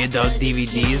and 3 adult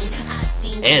DVDs,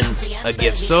 and a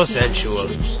gift so sensual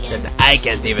that I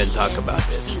can't even talk about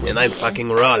it, and I'm fucking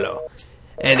Rollo.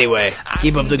 Anyway,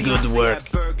 keep up the good work,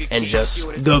 and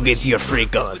just go get your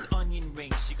freak on.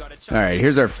 All right,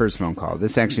 here's our first phone call.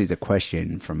 This actually is a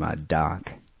question from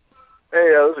Doc. Hey,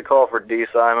 this is a call for D.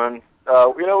 Simon.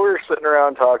 We were sitting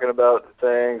around talking about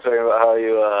things, talking about how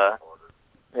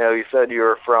you said you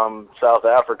were from South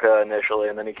Africa initially,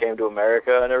 and then you came to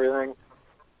America and everything.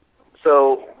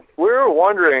 So we were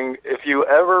wondering if you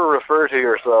ever refer to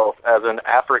yourself as an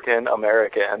African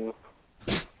American,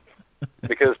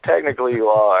 because technically you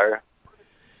are.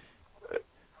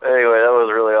 Anyway, that was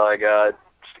really all I got.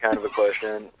 Just kind of a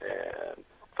question, and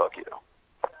fuck you.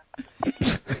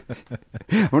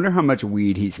 I wonder how much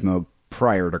weed he smoked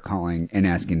prior to calling and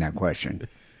asking that question.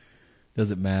 Does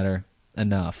it matter?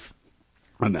 Enough,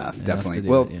 definitely. to do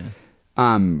Well, it, yeah.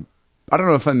 I don't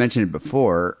know if I mentioned it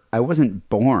before. I wasn't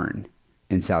born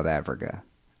in South Africa.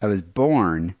 I was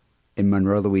born in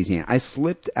Monroe, Louisiana. I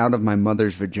slipped out of my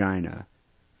mother's vagina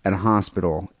at a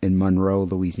hospital in Monroe,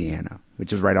 Louisiana,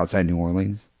 which is right outside New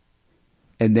Orleans.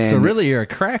 And then, So really, you're a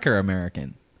cracker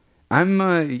American. I'm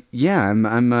a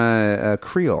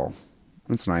Creole.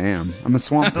 That's what I am. I'm a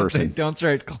swamp person. Don't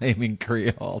start claiming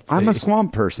Creole. I'm a please.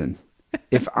 swamp person.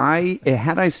 Had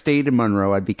I stayed in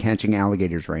Monroe, I'd be catching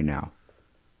alligators right now.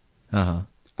 Uh-huh.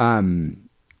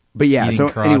 But yeah, Eating so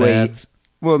anyway, crawdads.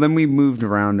 well, then we moved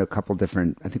around a couple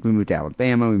different. I think we moved to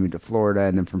Alabama, we moved to Florida,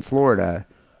 and then from Florida,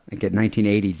 like at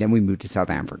 1980, then we moved to South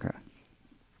Africa.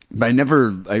 But I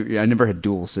never had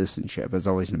dual citizenship. I was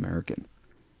always an American.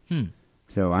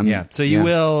 So I'm So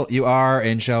you are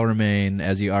and shall remain,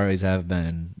 as you always have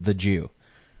been, the Jew.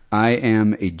 I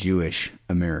am a Jewish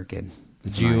American.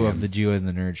 That's what I Jew am. of the Jew and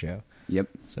the Nerd Show. Yep,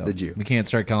 So the Jew. we can't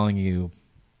start calling you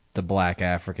the Black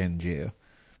African Jew.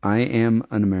 I am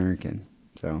an American.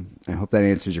 So I hope that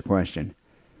answers your question.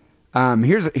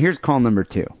 Here's call number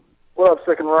 2. What up,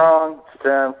 Sick and Wrong? It's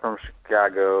Tim from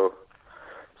Chicago.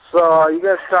 So you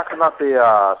guys talking about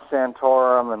the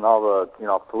Santorum and all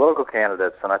the political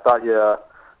candidates, and I thought you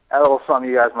had a little something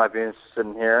you guys might be interested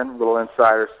in hearing, a little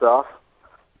insider stuff.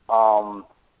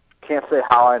 Can't say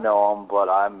how I know him, but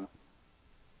I'm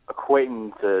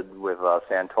acquainted with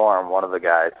Santorum, one of the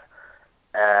guys.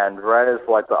 And right as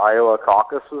the Iowa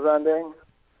caucus was ending,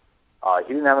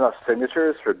 he didn't have enough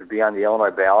signatures to be on the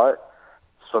Illinois ballot.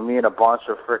 So me and a bunch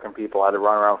of freaking people had to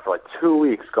run around for 2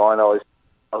 weeks going to all these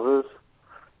houses,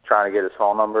 trying to get his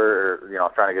phone number, or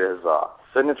trying to get his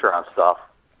signature on stuff.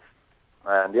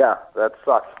 And yeah, that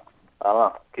sucks. I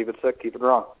don't know. Keep it sick, keep it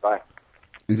wrong. Bye.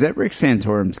 Is that Rick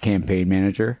Santorum's campaign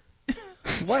manager?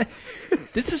 What?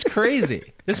 This is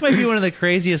crazy. This might be one of the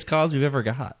craziest calls we've ever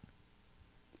got.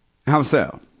 How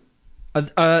so?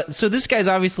 So this guy's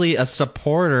obviously a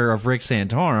supporter of Rick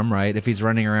Santorum, right? If he's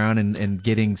running around and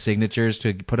getting signatures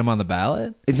to put him on the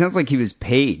ballot? It sounds like he was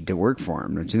paid to work for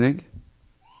him, don't you think?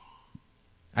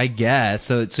 I guess.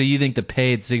 So you think the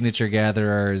paid signature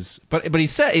gatherers... But he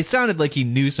said it sounded like he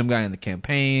knew some guy in the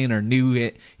campaign or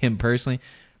knew him personally.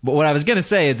 But what I was going to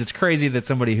say is it's crazy that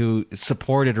somebody who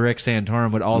supported Rick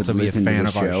Santorum would also be a fan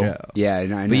of our show. Yeah, I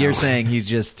know. But you're saying he's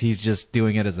just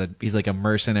doing it as he's like a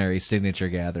mercenary signature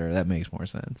gatherer. That makes more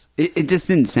sense. It just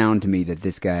didn't sound to me that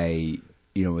this guy,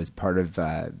 was part of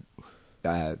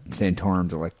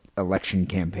Santorum's election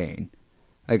campaign.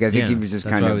 Like I think he was just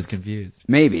that's kind why of. I was confused.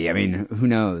 Maybe, I mean, who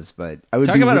knows? But I would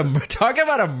talk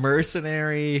about a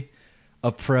mercenary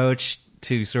approach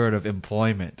to sort of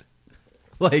employment.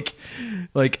 Like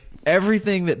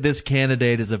everything that this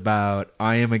candidate is about,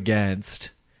 I am against.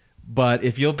 But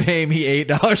if you'll pay me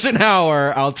 $8 an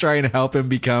hour, I'll try and help him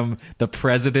become the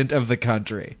president of the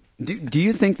country. Do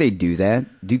you think they do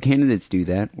that? Do candidates do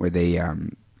that where they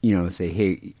say,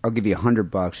 hey, I'll give you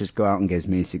 $100, just go out and get as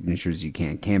many signatures as you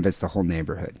can, canvass the whole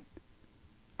neighborhood?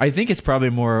 I think it's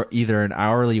probably more either an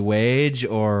hourly wage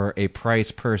or a price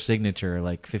per signature,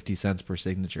 like 50 cents per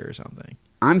signature or something.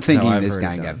 I'm thinking this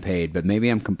guy got paid, but maybe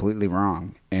I'm completely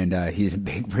wrong, and he's a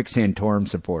big Rick Santorum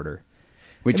supporter.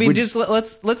 Just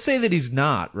let's say that he's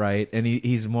not, right? And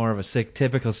he's more of a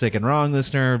typical sick and wrong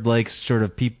listener, likes sort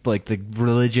of people like the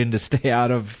religion to stay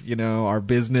out of our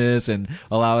business and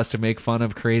allow us to make fun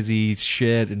of crazy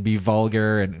shit and be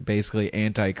vulgar and basically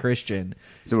anti-Christian.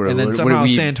 So and then somehow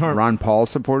Santorum, Ron Paul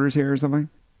supporters here or something?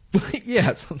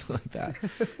 Yeah, something like that.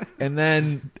 and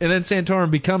then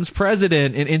Santorum becomes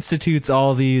president and institutes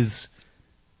all these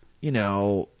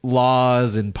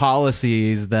laws and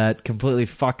policies that completely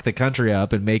fuck the country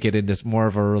up and make it into more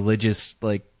of a religious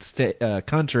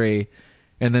country.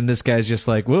 And then this guy's just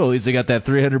like, well, at least I got that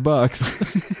 $300.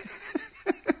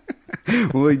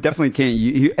 Well, he definitely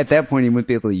can't. At that point, he wouldn't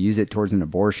be able to use it towards an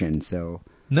abortion. So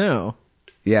no.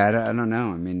 Yeah, I don't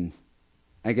know. I mean,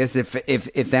 I guess if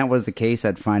that was the case,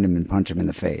 I'd find him and punch him in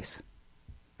the face.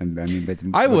 I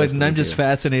wouldn't. I'm just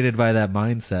fascinated by that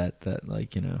mindset that,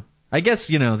 I guess,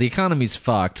 the economy's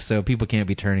fucked, so people can't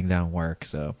be turning down work,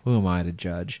 so who am I to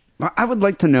judge? I would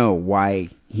like to know why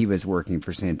he was working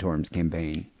for Santorum's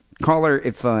campaign. Caller,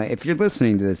 if you're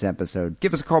listening to this episode,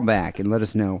 give us a call back and let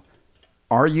us know,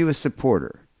 are you a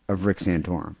supporter of Rick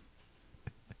Santorum?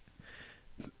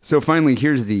 So finally,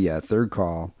 here's the third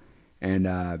call, and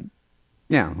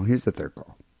here's the third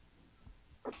call.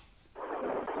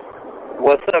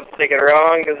 What's up, Sick and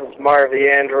Wrong? This is Marv the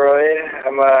Android.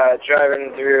 I'm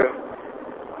driving through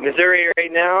Missouri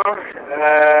right now,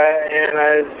 and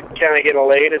I was kind of getting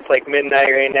late. It's like midnight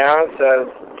right now, so I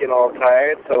was getting all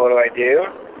tired. So what do?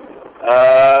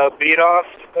 Beat off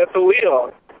at the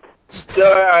wheel.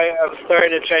 So I'm starting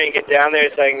to try and get down there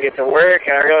so I can get to work,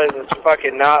 and I realize this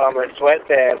fucking knot on my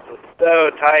sweatpants is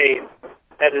so tight.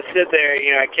 I had to sit there,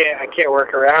 I can't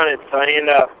work around it, so I end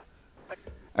up.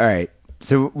 All right.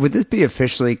 So would you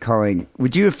officially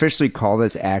call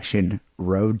this action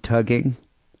road tugging?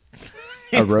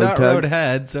 It's not road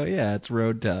head, so yeah, it's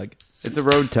road tug. It's a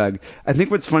road tug. I think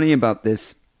what's funny about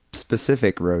this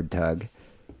specific road tug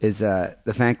is the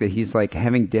fact that he's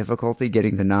having difficulty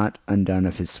getting the knot undone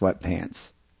of his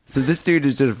sweatpants. So this dude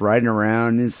is just riding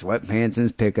around in his sweatpants in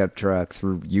his pickup truck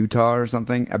through Utah or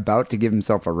something, about to give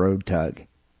himself a road tug.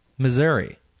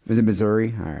 Missouri. Was it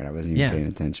Missouri? All right, I wasn't even paying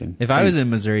attention. If I was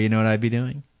in Missouri, you know what I'd be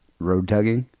doing? Road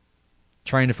tugging?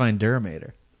 Trying to find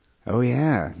Duramator. Oh,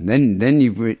 yeah. Then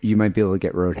you might be able to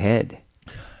get road head.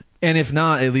 And if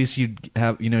not, at least you'd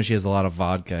have, she has a lot of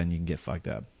vodka and you can get fucked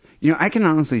up. I can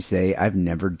honestly say I've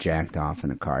never jacked off in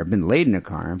a car. I've been laid in a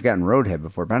car. I've gotten roadhead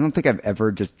before, but I don't think I've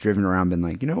ever just driven around and been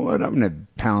like, you know what, I'm going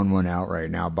to pound one out right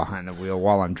now behind the wheel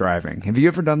while I'm driving. Have you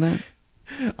ever done that?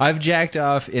 I've jacked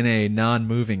off in a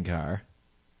non-moving car,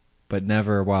 but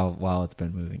never while it's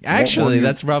been moving. Actually,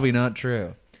 that's probably not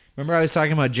true. Remember I was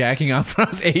talking about jacking off when I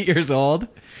was 8 years old?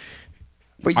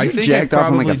 But you jacked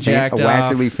off on a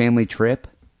Wackerly family trip?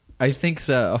 I think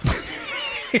so.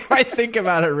 If I think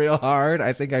about it real hard,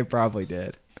 I think I probably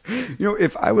did.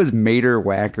 If I was Mater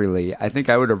Wackerly, I think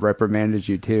I would have reprimanded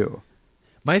you too.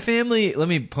 My family, let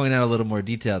me point out a little more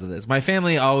detail to this. My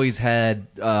family always had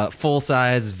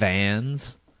full-size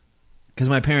vans because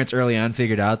my parents early on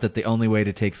figured out that the only way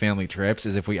to take family trips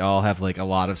is if we all have a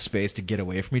lot of space to get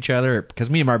away from each other, because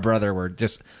me and my brother were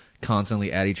just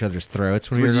constantly at each other's throats.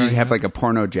 When we were just have a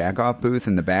porno jack-off booth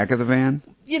in the back of the van?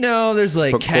 there's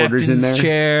like Put quarters in captain's there?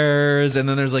 chairs, and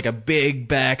then there's like a big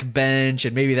back bench,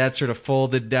 and maybe that's sort of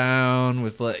folded down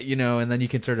with like, and then you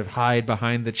can sort of hide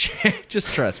behind the chair. Just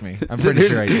trust me. I'm So pretty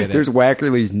sure I get it. There's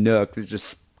Wackerly's Nook that's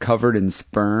just covered in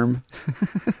sperm.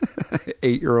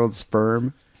 8-year-old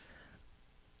sperm.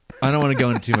 I don't want to go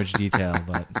into too much detail,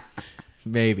 but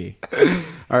maybe.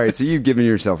 All right, so you've given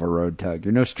yourself a road tug.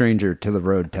 You're no stranger to the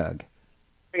road tug.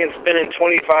 Freaking spending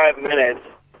 25 minutes,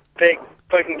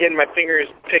 fucking getting my fingers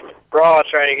picked raw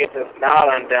trying to get this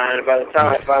knot undone, and by the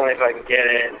time I finally fucking get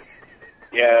it,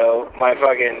 my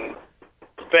fucking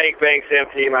spank bank's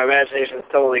empty, my imagination's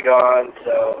totally gone,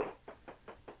 so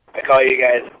I call you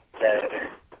guys dead.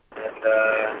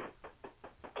 And,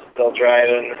 still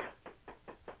driving.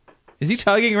 Is he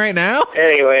tugging right now?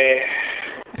 Anyway.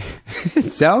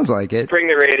 It sounds like it. Bring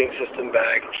the rating system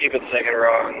back. Keep it second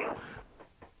wrong.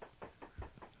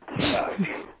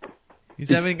 He's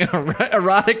having an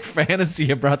erotic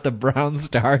fantasy about the Brown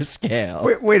Star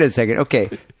scale. Wait a second. Okay.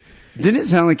 Didn't it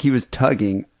sound like he was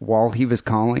tugging while he was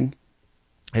calling?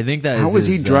 I think that. How was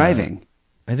he driving?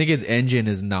 I think his engine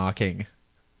is knocking.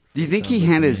 Do you think he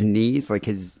had his knees, like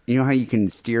his, how you can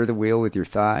steer the wheel with your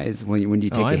thighs when you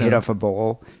take a hit off a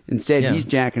bowl? Instead, he's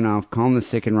jacking off, calling the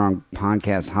Sick and Wrong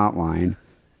podcast hotline,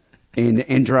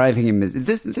 and driving him.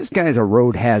 This guy's a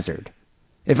road hazard.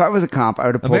 If I was a cop, I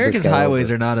would have pulled America's this guy highways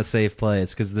over. are not a safe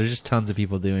place because there's just tons of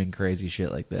people doing crazy shit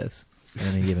like this at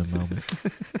any given moment.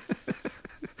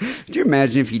 Could you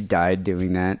imagine if he died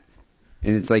doing that?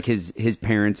 And it's like his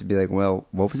parents would be like, well,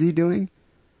 what was he doing?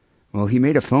 Well, he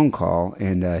made a phone call,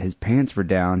 and his pants were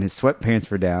down. His sweatpants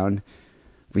were down.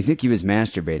 We think he was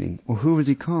masturbating. Well, who was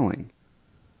he calling?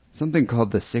 Something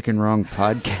called the Sick and Wrong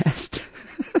podcast.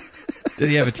 Did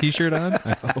he have a T-shirt on?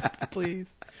 I hope, please.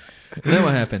 And then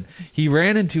what happened? He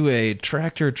ran into a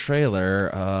tractor trailer,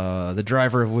 the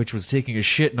driver of which was taking a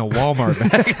shit in a Walmart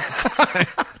bag at the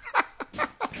time,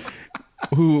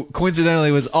 who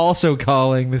coincidentally was also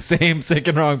calling the same Sick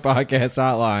and Wrong podcast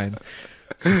hotline.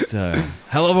 It's a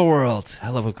hell of a world.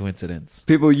 Hell of a coincidence.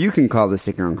 People, you can call the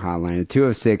Sick and Wrong hotline at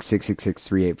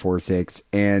 206-666-3846.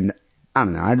 And I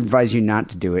don't know, I'd advise you not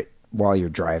to do it while you're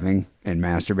driving and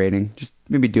masturbating. Just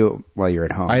maybe do it while you're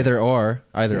at home. Either or,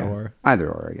 I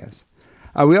guess.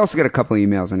 We also got a couple of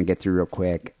emails I'm going to get through real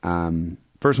quick.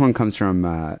 First one comes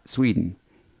from Sweden.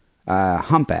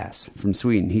 Humpass from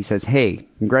Sweden. He says, hey,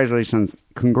 congratulations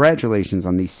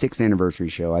on the 6th anniversary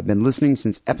show. I've been listening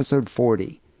since episode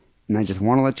 40, and I just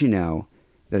want to let you know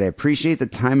that I appreciate the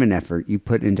time and effort you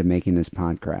put into making this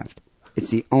podcast.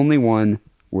 It's the only one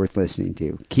worth listening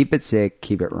to. Keep it sick,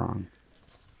 keep it wrong.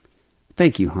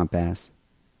 Thank you, Humpass.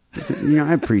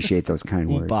 I appreciate those kind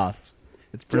words. Oompas.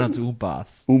 It's pronounced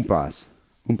Oompas. Oompas.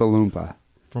 Oompa Loompa.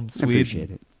 From Sweden. I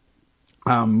appreciate it.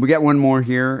 We got one more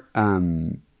here.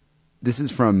 This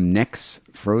is from NX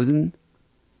Frozen.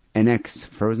 NX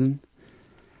Frozen.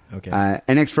 Okay.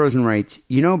 NX Frozen writes,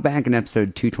 back in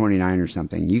episode 229 or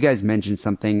something, you guys mentioned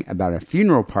something about a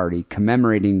funeral party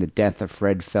commemorating the death of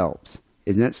Fred Phelps.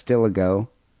 Isn't that still a go?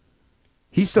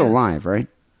 He's still alive, right?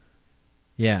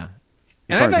 Yeah.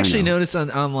 As And far I've as I actually know. noticed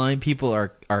online people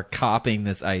are copying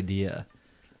this idea.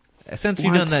 Since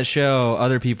we've What? done that show,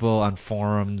 other people on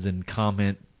forums and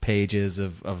comment pages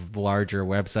of larger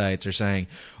websites are saying,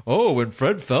 oh, when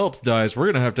Fred Phelps dies,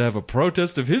 we're going to have a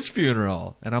protest of his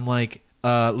funeral. And I'm like,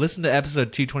 listen to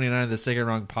episode 229 of the Sick and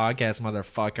Wrong podcast,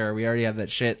 motherfucker. We already have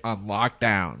that shit on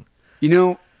lockdown. I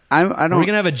don't... Are we going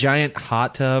to have a giant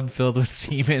hot tub filled with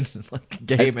semen and like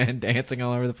gay men dancing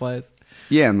all over the place?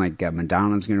 Yeah, and like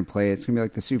Madonna's going to play it. It's going to be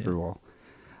like the Super Bowl.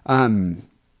 I'm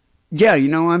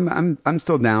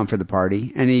still down for the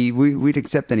party. We'd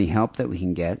accept any help that we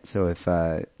can get. So if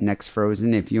Next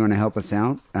Frozen, if you want to help us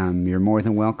out, you're more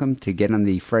than welcome to get on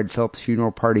the Fred Phelps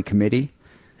Funeral Party Committee.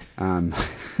 We're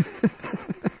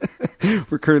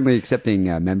currently accepting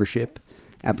membership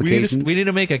applications. We need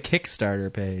to make a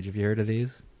Kickstarter page. Have you heard of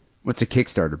these? What's a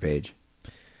Kickstarter page?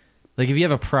 Like if you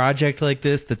have a project like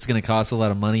this that's going to cost a lot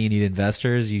of money, you need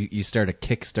investors, you start a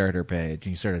Kickstarter page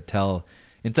and you sort of tell,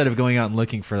 instead of going out and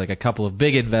looking for like a couple of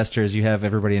big investors, you have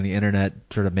everybody on the internet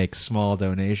sort of make small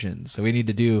donations. So we need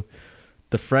to do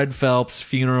the Fred Phelps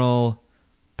Funeral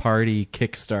Party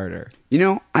Kickstarter.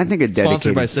 I think a dedicated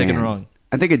Sponsored by Sick and fan- Wrong.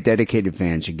 I think a dedicated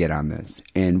fan should get on this,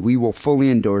 and we will fully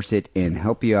endorse it and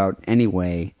help you out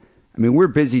anyway. I mean, we're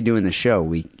busy doing the show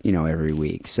every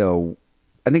week, so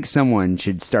I think someone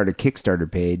should start a Kickstarter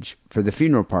page for the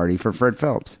funeral party for Fred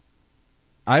Phelps.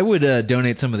 I would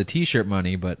donate some of the T-shirt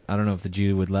money, but I don't know if the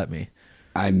Jew would let me.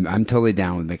 I'm totally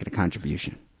down with making a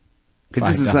contribution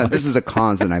because $5. this is a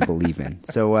cause that I believe in.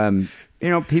 So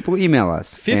people email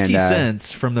us. 50 and,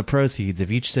 cents from the proceeds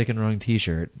of each Sick and Wrong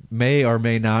T-shirt may or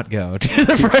may not go to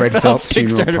the Fred Phelps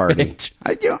funeral Kickstarter party. page.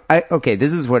 Okay,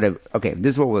 this is what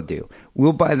we'll do.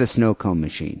 We'll buy the snow cone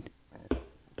machine.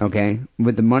 Okay,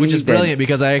 with the money, Which is brilliant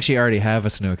because I actually already have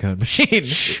a snow cone machine.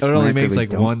 It only makes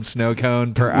like one snow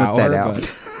cone per hour. That out.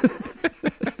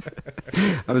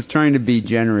 I was trying to be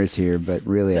generous here, but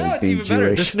really I was it's being even better.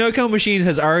 Jewish. The snow cone machine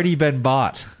has already been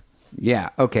bought. Yeah.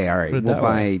 Okay. All right. Put it We'll that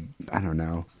buy. way. I don't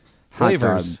know. Hot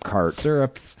Flavors, dog cart.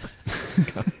 syrups.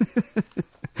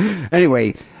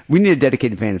 Anyway, we need a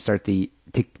dedicated fan to start the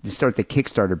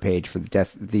Kickstarter page for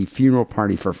the funeral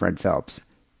party for Fred Phelps.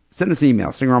 Send us an email,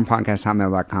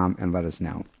 singaroundpodcast@hotmail.com, and let us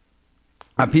know.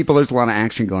 People, there's a lot of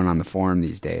action going on the forum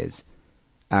these days.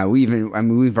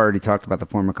 We've already talked about the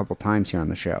forum a couple times here on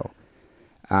the show.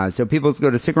 So people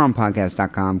go to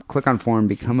singaroundpodcast.com, click on forum,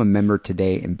 become a member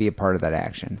today, and be a part of that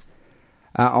action.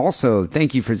 Also,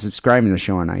 thank you for subscribing to the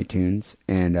show on iTunes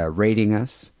and rating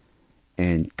us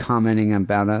and commenting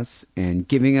about us and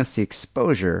giving us the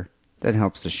exposure that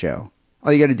helps the show.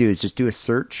 All you got to do is just do a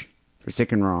search for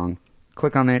Sick and Wrong,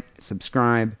 click on it,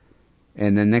 subscribe,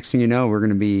 and then next thing you know, we're going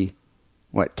to be,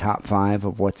 top 5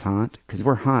 of what's hot? Because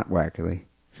we're hot, Wackerly.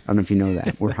 I don't know if you know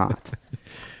that. We're hot.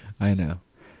 I know.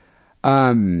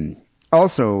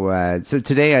 Also, so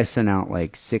today I sent out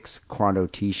 6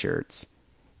 Quado t-shirts.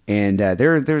 And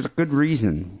there's a good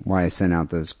reason why I sent out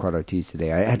those Quado tees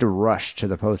today. I had to rush to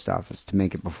the post office to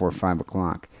make it before 5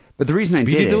 o'clock. But the reason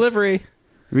Speedy delivery.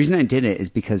 The reason I did it is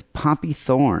because Poppy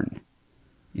Thorne,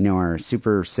 our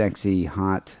super sexy,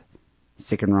 hot,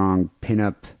 Sick and Wrong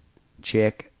pinup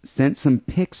chick, sent some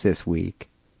pics this week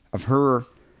of her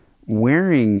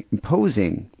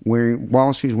posing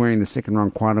while she was wearing the Sick and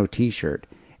Wrong Quado t-shirt.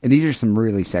 And these are some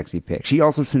really sexy pics. She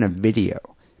also sent a video.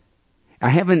 I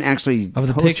haven't actually of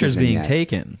the posted pictures them being yet.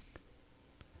 taken.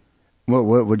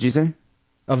 What'd you say?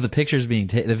 Of the pictures being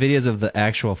taken, the videos of the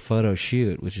actual photo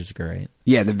shoot, which is great.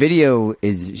 Yeah, the video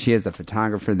is she has the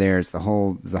photographer there. It's the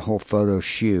whole photo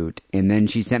shoot, and then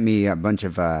she sent me a bunch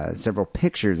of several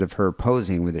pictures of her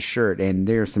posing with a shirt, and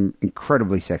there are some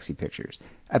incredibly sexy pictures.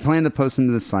 I plan to post them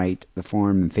to the site, the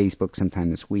forum, and Facebook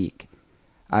sometime this week.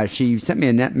 She sent me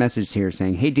a net message here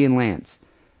saying, "Hey, Dean Lance,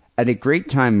 I had a great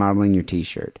time modeling your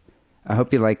T-shirt. I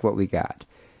hope you like what we got.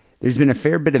 There's been a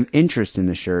fair bit of interest in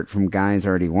the shirt from guys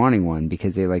already wanting one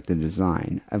because they like the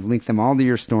design. I've linked them all to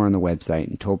your store on the website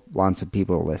and told lots of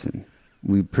people to listen.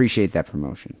 We appreciate that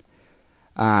promotion."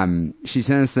 She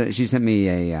sent me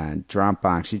a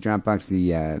Dropbox. She Dropboxed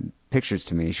the pictures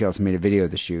to me. She also made a video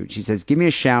of the shoot. She says, "Give me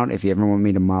a shout if you ever want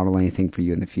me to model anything for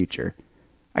you in the future."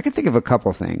 I can think of a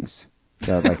couple things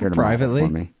that I'd like her to Privately? model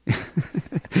for me.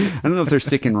 I don't know if they're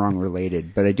Sick and Wrong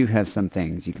related, but I do have some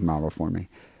things you can model for me.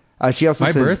 She also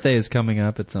My says, birthday is coming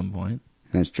up at some point.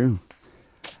 That's true.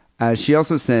 She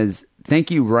also says,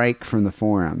 "Thank you, Reich, from the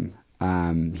forum.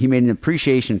 He made an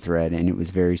appreciation thread, and it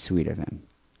was very sweet of him."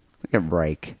 Look at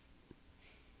Reich.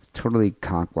 He's totally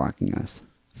cock-blocking us.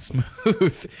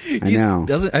 Smooth. I know.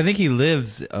 I think he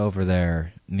lives over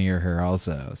there near her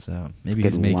also, so maybe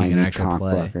he's Good making an whiny actual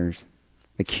play. cock-blockers.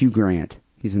 Like Hugh Grant.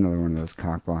 He's another one of those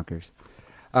cock-blockers.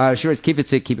 She writes, "Keep it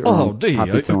sick, keep it Oh, wrong." D,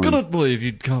 Poppy I Thorne. cannot believe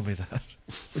you'd call me that.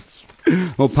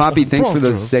 Well, Poppy, thanks for those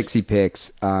preposterous. sexy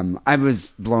pics. I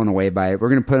was blown away by it. We're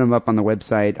going to put them up on the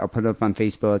website. I'll put it up on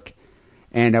Facebook.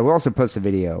 And I will also post a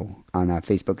video on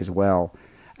Facebook as well.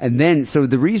 And then, so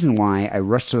the reason why I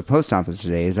rushed to the post office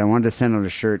today is I wanted to send out a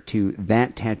shirt to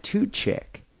That Tattooed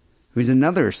Chick, who's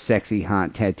another sexy,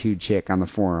 hot tattooed chick on the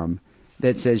forum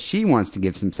that says she wants to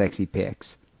give some sexy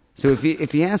pics. So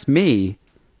if you ask me,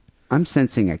 I'm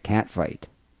sensing a cat fight.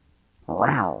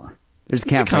 Wow. There's a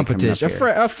cat fight coming up competition, here.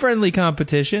 a friendly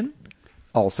competition.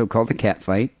 Also called a cat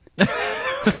fight.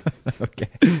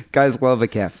 Okay. Guys love a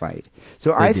cat fight.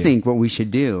 So I do. think what we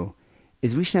should do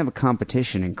is we should have a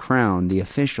competition and crown the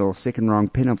official Sick and Wrong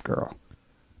pinup girl.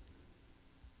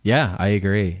 Yeah, I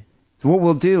agree. What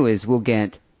we'll do is we'll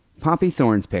get Poppy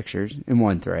Thorne's pictures in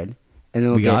one thread, and then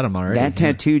we'll We get got 'em already, That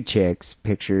yeah. Tattooed Chick's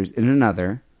pictures in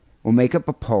another. We'll make up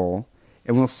a poll,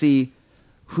 and we'll see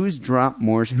who's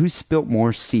spilt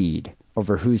more seed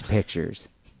over whose pictures,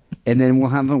 and then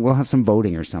we'll have some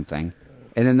voting or something,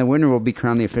 and then the winner will be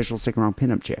crowned the official Sick and Wrong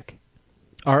pinup chick.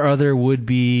 Are other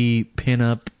would-be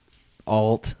pinup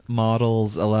alt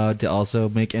models allowed to also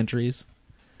make entries?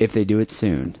 If they do it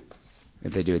soon.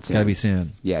 Gotta be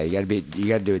soon. Yeah, you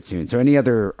gotta do it soon. So any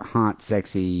other hot,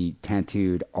 sexy,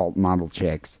 tattooed alt model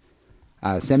chicks,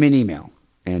 send me an email,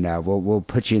 and we'll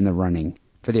put you in the running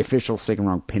for the official Sick and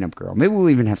Wrong pinup girl. Maybe we'll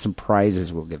even have some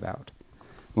prizes we'll give out.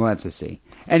 We'll have to see.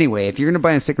 Anyway, if you're going to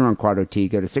buy a Sick and Wrong Quadro tee,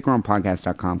 go to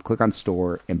sickandaroundpodcast.com, click on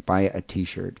store, and buy a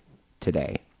t-shirt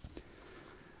today.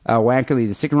 Wackerly,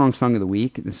 the Sick and Wrong song of the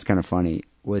week, this is kind of funny,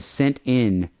 was sent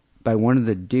in by one of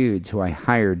the dudes who I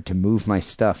hired to move my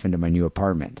stuff into my new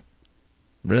apartment.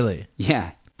 Really?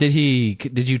 Yeah. Did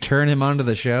you turn him onto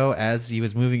the show as he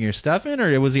was moving your stuff in,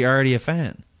 or was he already a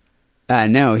fan?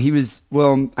 No, he was...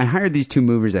 Well, I hired these 2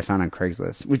 movers I found on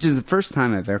Craigslist, which is the first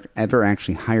time I've ever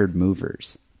actually hired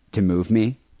movers to move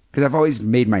me. Because I've always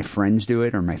made my friends do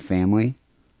it, or my family.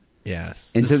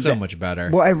 Yes. And this is so much better.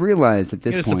 Well, I realized at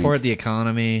this point... support the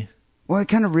economy. Well, I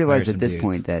kind of realized at this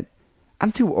point that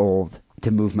I'm too old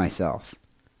to move myself.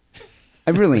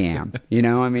 I really am. You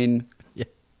know, I mean... Yeah.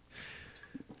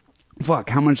 Fuck,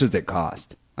 how much does it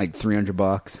cost? Like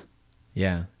 $300?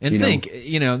 Yeah. And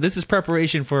this is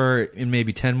preparation for, in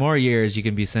maybe 10 more years, you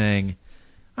can be saying,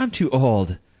 I'm too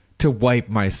old to wipe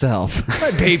myself.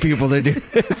 I pay people to do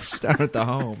this down at the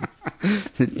home.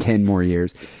 10 more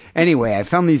years. Anyway, I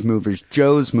found these movers,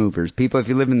 Joe's Movers. People, if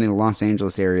you live in the Los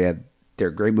Angeles area, they're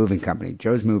a great moving company.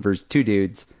 Joe's Movers, 2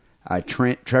 dudes,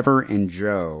 Trevor and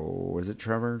Joe. Was it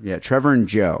Trevor? Yeah, Trevor and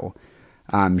Joe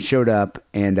showed up,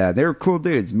 and they were cool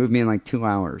dudes. Moved me in like 2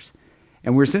 hours.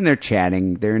 And we were sitting there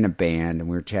chatting. They're in a band, and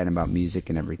we were chatting about music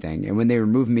and everything. And when they were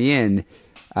moving me in,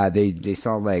 they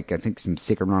saw, like, I think some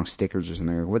Sick and Wrong stickers or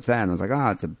something. Like, what's that? And I was like, oh,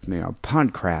 it's a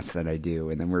Podcraft that I do.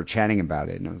 And then we were chatting about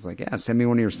it. And I was like, yeah, send me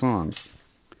one of your songs.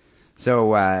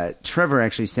 So Trevor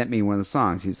actually sent me one of the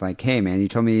songs. He's like, hey, man, you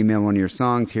told me to email one of your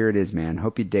songs. Here it is, man.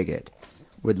 Hope you dig it.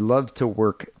 Would love to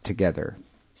work together.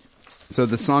 So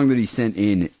the song that he sent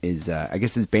in is, I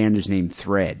guess his band is named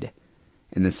Thread.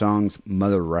 And the song's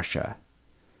Mother Russia.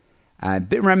 A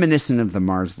bit reminiscent of the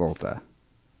Mars Volta.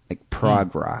 Like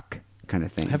prog rock kind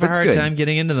of thing. I have a hard time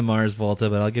getting into the Mars Volta,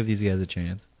 but I'll give these guys a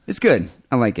chance. It's good.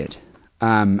 I like it.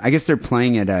 I guess they're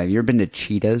playing at, you ever been to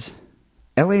Cheetah's?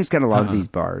 LA's got a lot of these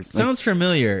bars. Sounds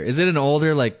familiar. Is it an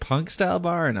older, like, punk-style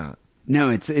bar or not? No,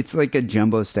 it's like a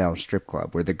jumbo-style strip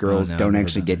club where the girls don't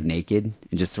actually get naked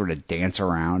and just sort of dance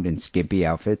around in skimpy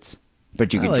outfits.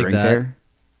 But you can drink there.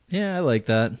 Yeah, I like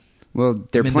that. Well,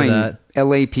 they're playing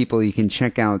LA people. You can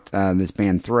check out this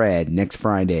band Thread next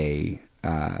Friday,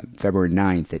 February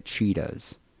 9th at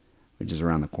Cheetah's, which is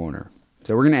around the corner.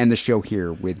 So we're going to end the show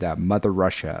here with Mother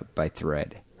Russia by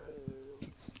Thread.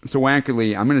 So,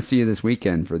 Wackerly, I'm going to see you this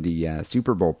weekend for the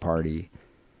Super Bowl party.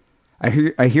 I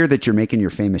hear that you're making your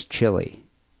famous chili.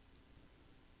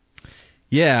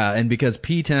 Yeah, and because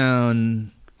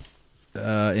P-Town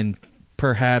and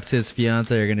perhaps his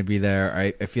fiance are going to be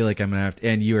there, I feel like I'm going to have to,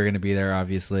 and you are going to be there,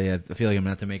 obviously. I feel like I'm going to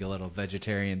have to make a little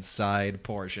vegetarian side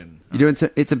portion. You know,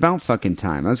 it's about fucking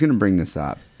time. I was going to bring this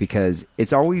up because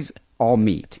it's always all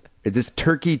meat. This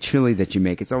turkey chili that you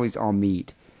make, it's always all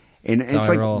meat. And it's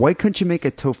like, why couldn't you make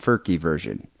a tofurkey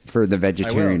version for the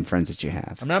vegetarian friends that you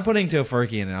have? I'm not putting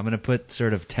tofurkey in it. I'm going to put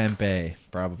sort of tempeh,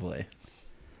 probably.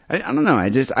 I don't know.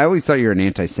 I always thought you were an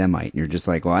anti-Semite. And you're just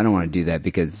like, well, I don't want to do that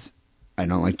because I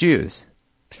don't like Jews.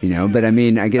 You know, but I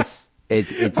mean, I guess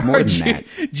it's more than that.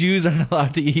 Jews aren't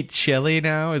allowed to eat chili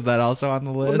now? Is that also on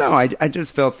the list? Well, no, I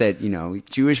just felt that, you know,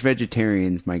 Jewish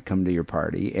vegetarians might come to your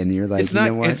party and you're like, you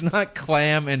know what? It's not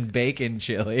clam and bacon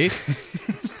chili.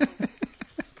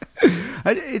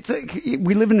 It's like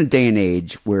we live in a day and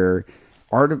age where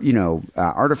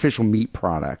artificial meat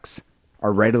products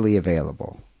are readily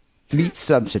available. Meat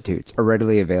substitutes are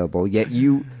readily available, yet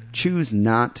you choose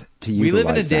not to utilize them. We live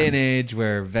in a day and age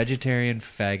where vegetarian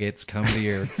faggots come to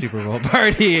your Super Bowl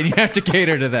party and you have to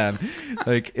cater to them.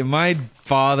 Like, in my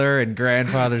father and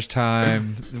grandfather's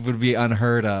time, it would be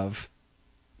unheard of.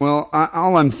 Well,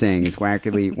 all I'm saying is,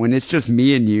 Wackerly, when it's just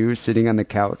me and you sitting on the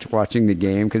couch watching the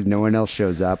game because no one else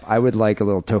shows up, I would like a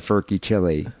little tofurkey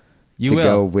chili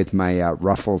go with my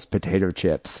Ruffles potato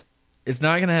chips. It's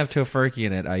not going to have tofurkey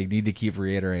in it. I need to keep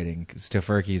reiterating because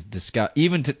tofurkey is disgusting.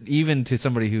 Even to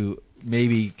somebody who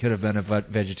maybe could have been a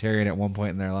vegetarian at one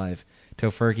point in their life,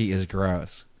 tofurkey is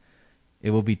gross.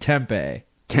 It will be tempeh.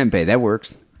 Tempeh, that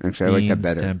works. Actually, I like that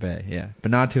better. Tempeh, yeah,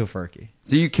 but not tofurkey.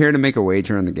 Do you care to make a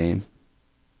wager on the game?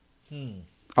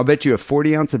 I'll bet you a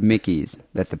 40 ounce of Mickey's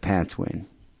that the Pats win.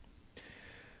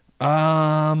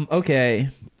 Okay.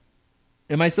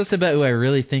 Am I supposed to bet who I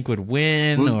really think would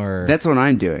win, or that's what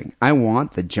I'm doing? I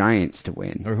want the Giants to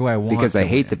win, or who I want because I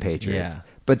hate win. the Patriots. Yeah.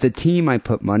 But the team I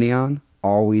put money on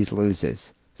always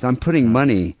loses, so I'm putting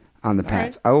money on the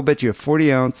Pats. Right. I will bet you a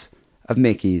 40 ounce of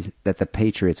Mickey's that the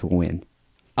Patriots will win.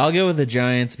 I'll go with the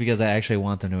Giants because I actually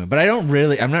want them to win. But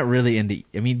I'm not really into...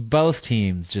 I mean, both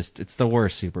teams it's the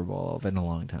worst Super Bowl in a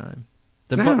long time.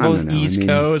 Both East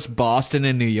Coast, Boston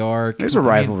and New York. There's a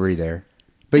rivalry there.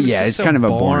 But It's yeah, just it's so kind of a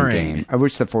boring boring. game. I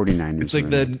wish the 49ers. It's like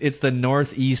the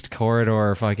Northeast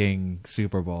Corridor fucking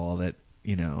Super Bowl that,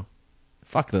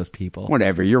 fuck those people.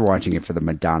 Whatever, you're watching it for the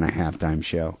Madonna halftime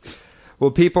show.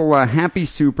 Well, people, happy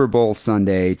Super Bowl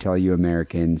Sunday to all you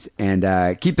Americans.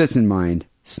 And keep this in mind.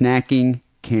 Snacking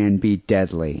can be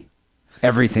deadly.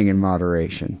 Everything in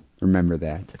moderation. Remember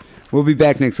that. We'll be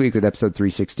back next week with episode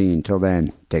 316. Till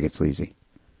then, take it sleazy.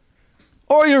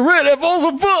 Are you ready for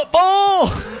some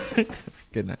football?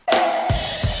 Good night.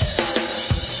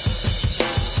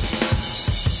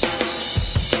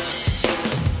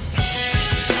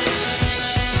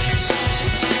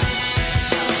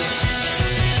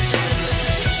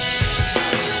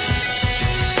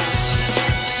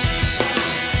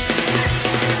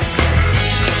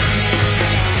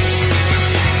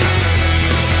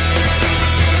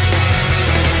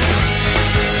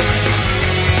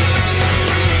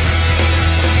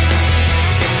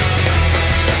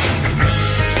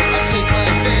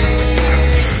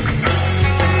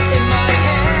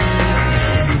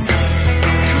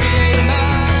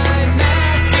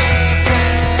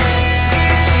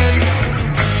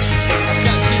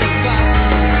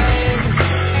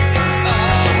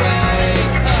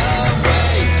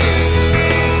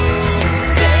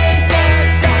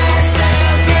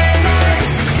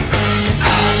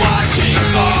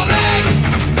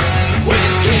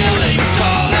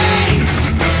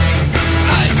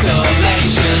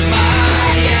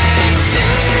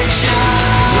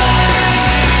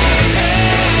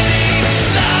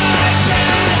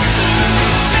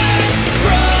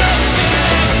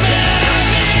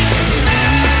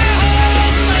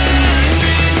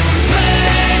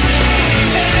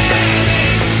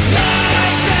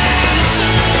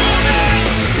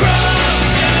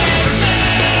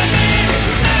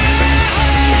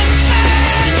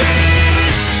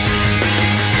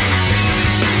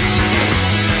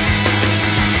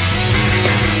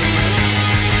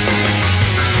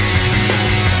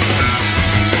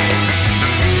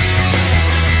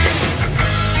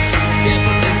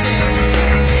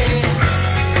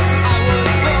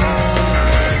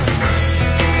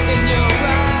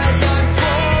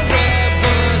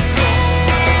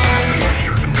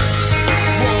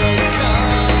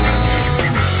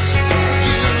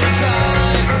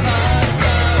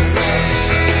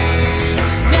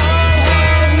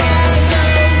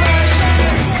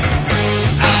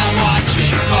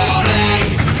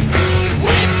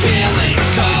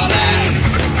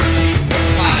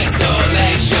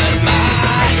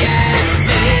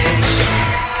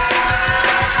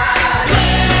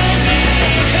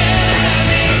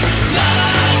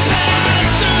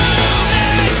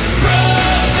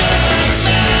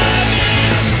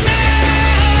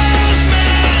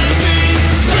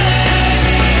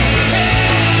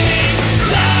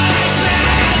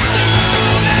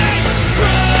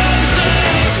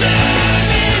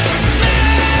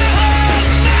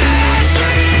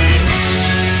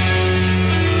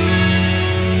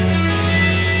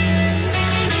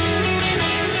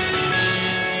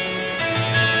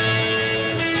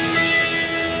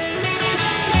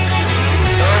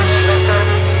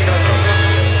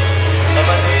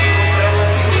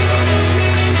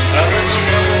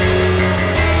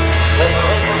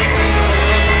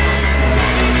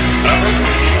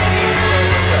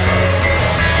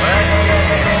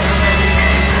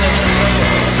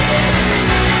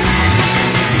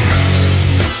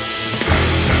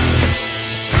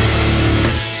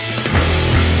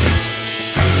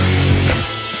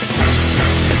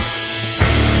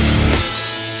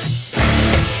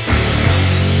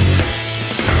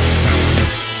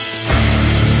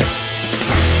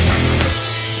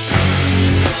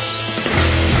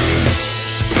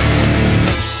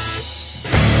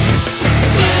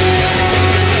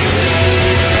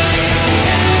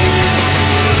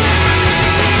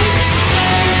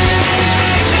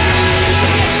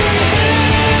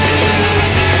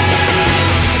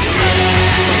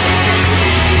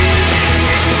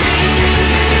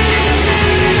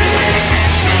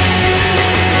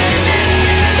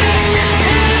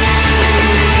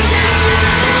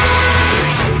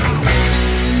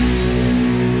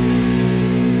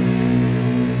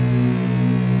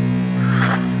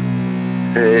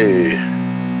 Hey,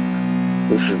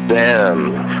 this is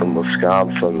Dan from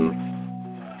Wisconsin,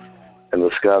 and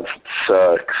Wisconsin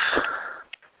sucks,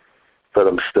 but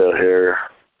I'm still here.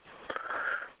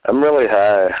 I'm really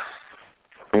high.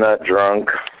 I'm not drunk.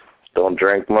 Don't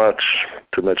drink much.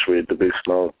 Too much weed to be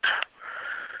smoked.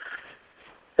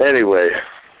 Anyway,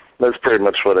 that's pretty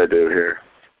much what I do here.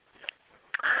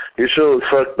 Your show is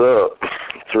fucked up.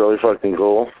 It's really fucking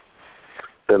cool.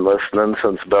 Been listening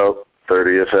since about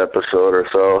 30th episode or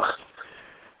so.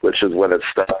 which is when it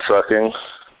stopped sucking.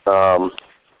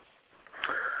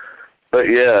 But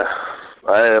yeah,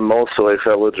 I am also a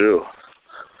fellow Jew.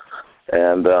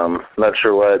 And not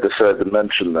sure why I decided to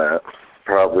mention that.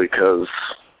 Probably because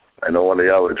I know one of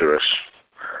y'all are Jewish.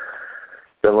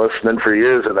 Been listening for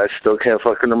years, and I still can't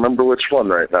fucking remember which one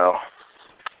right now.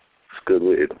 It's good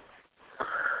weed.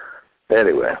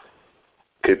 Anyway,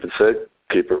 keep it sick,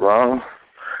 keep it wrong,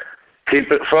 keep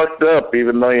it fucked up,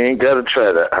 even though you ain't got to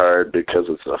try that hard because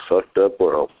it's a fucked up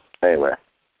world. Anyway,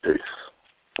 peace.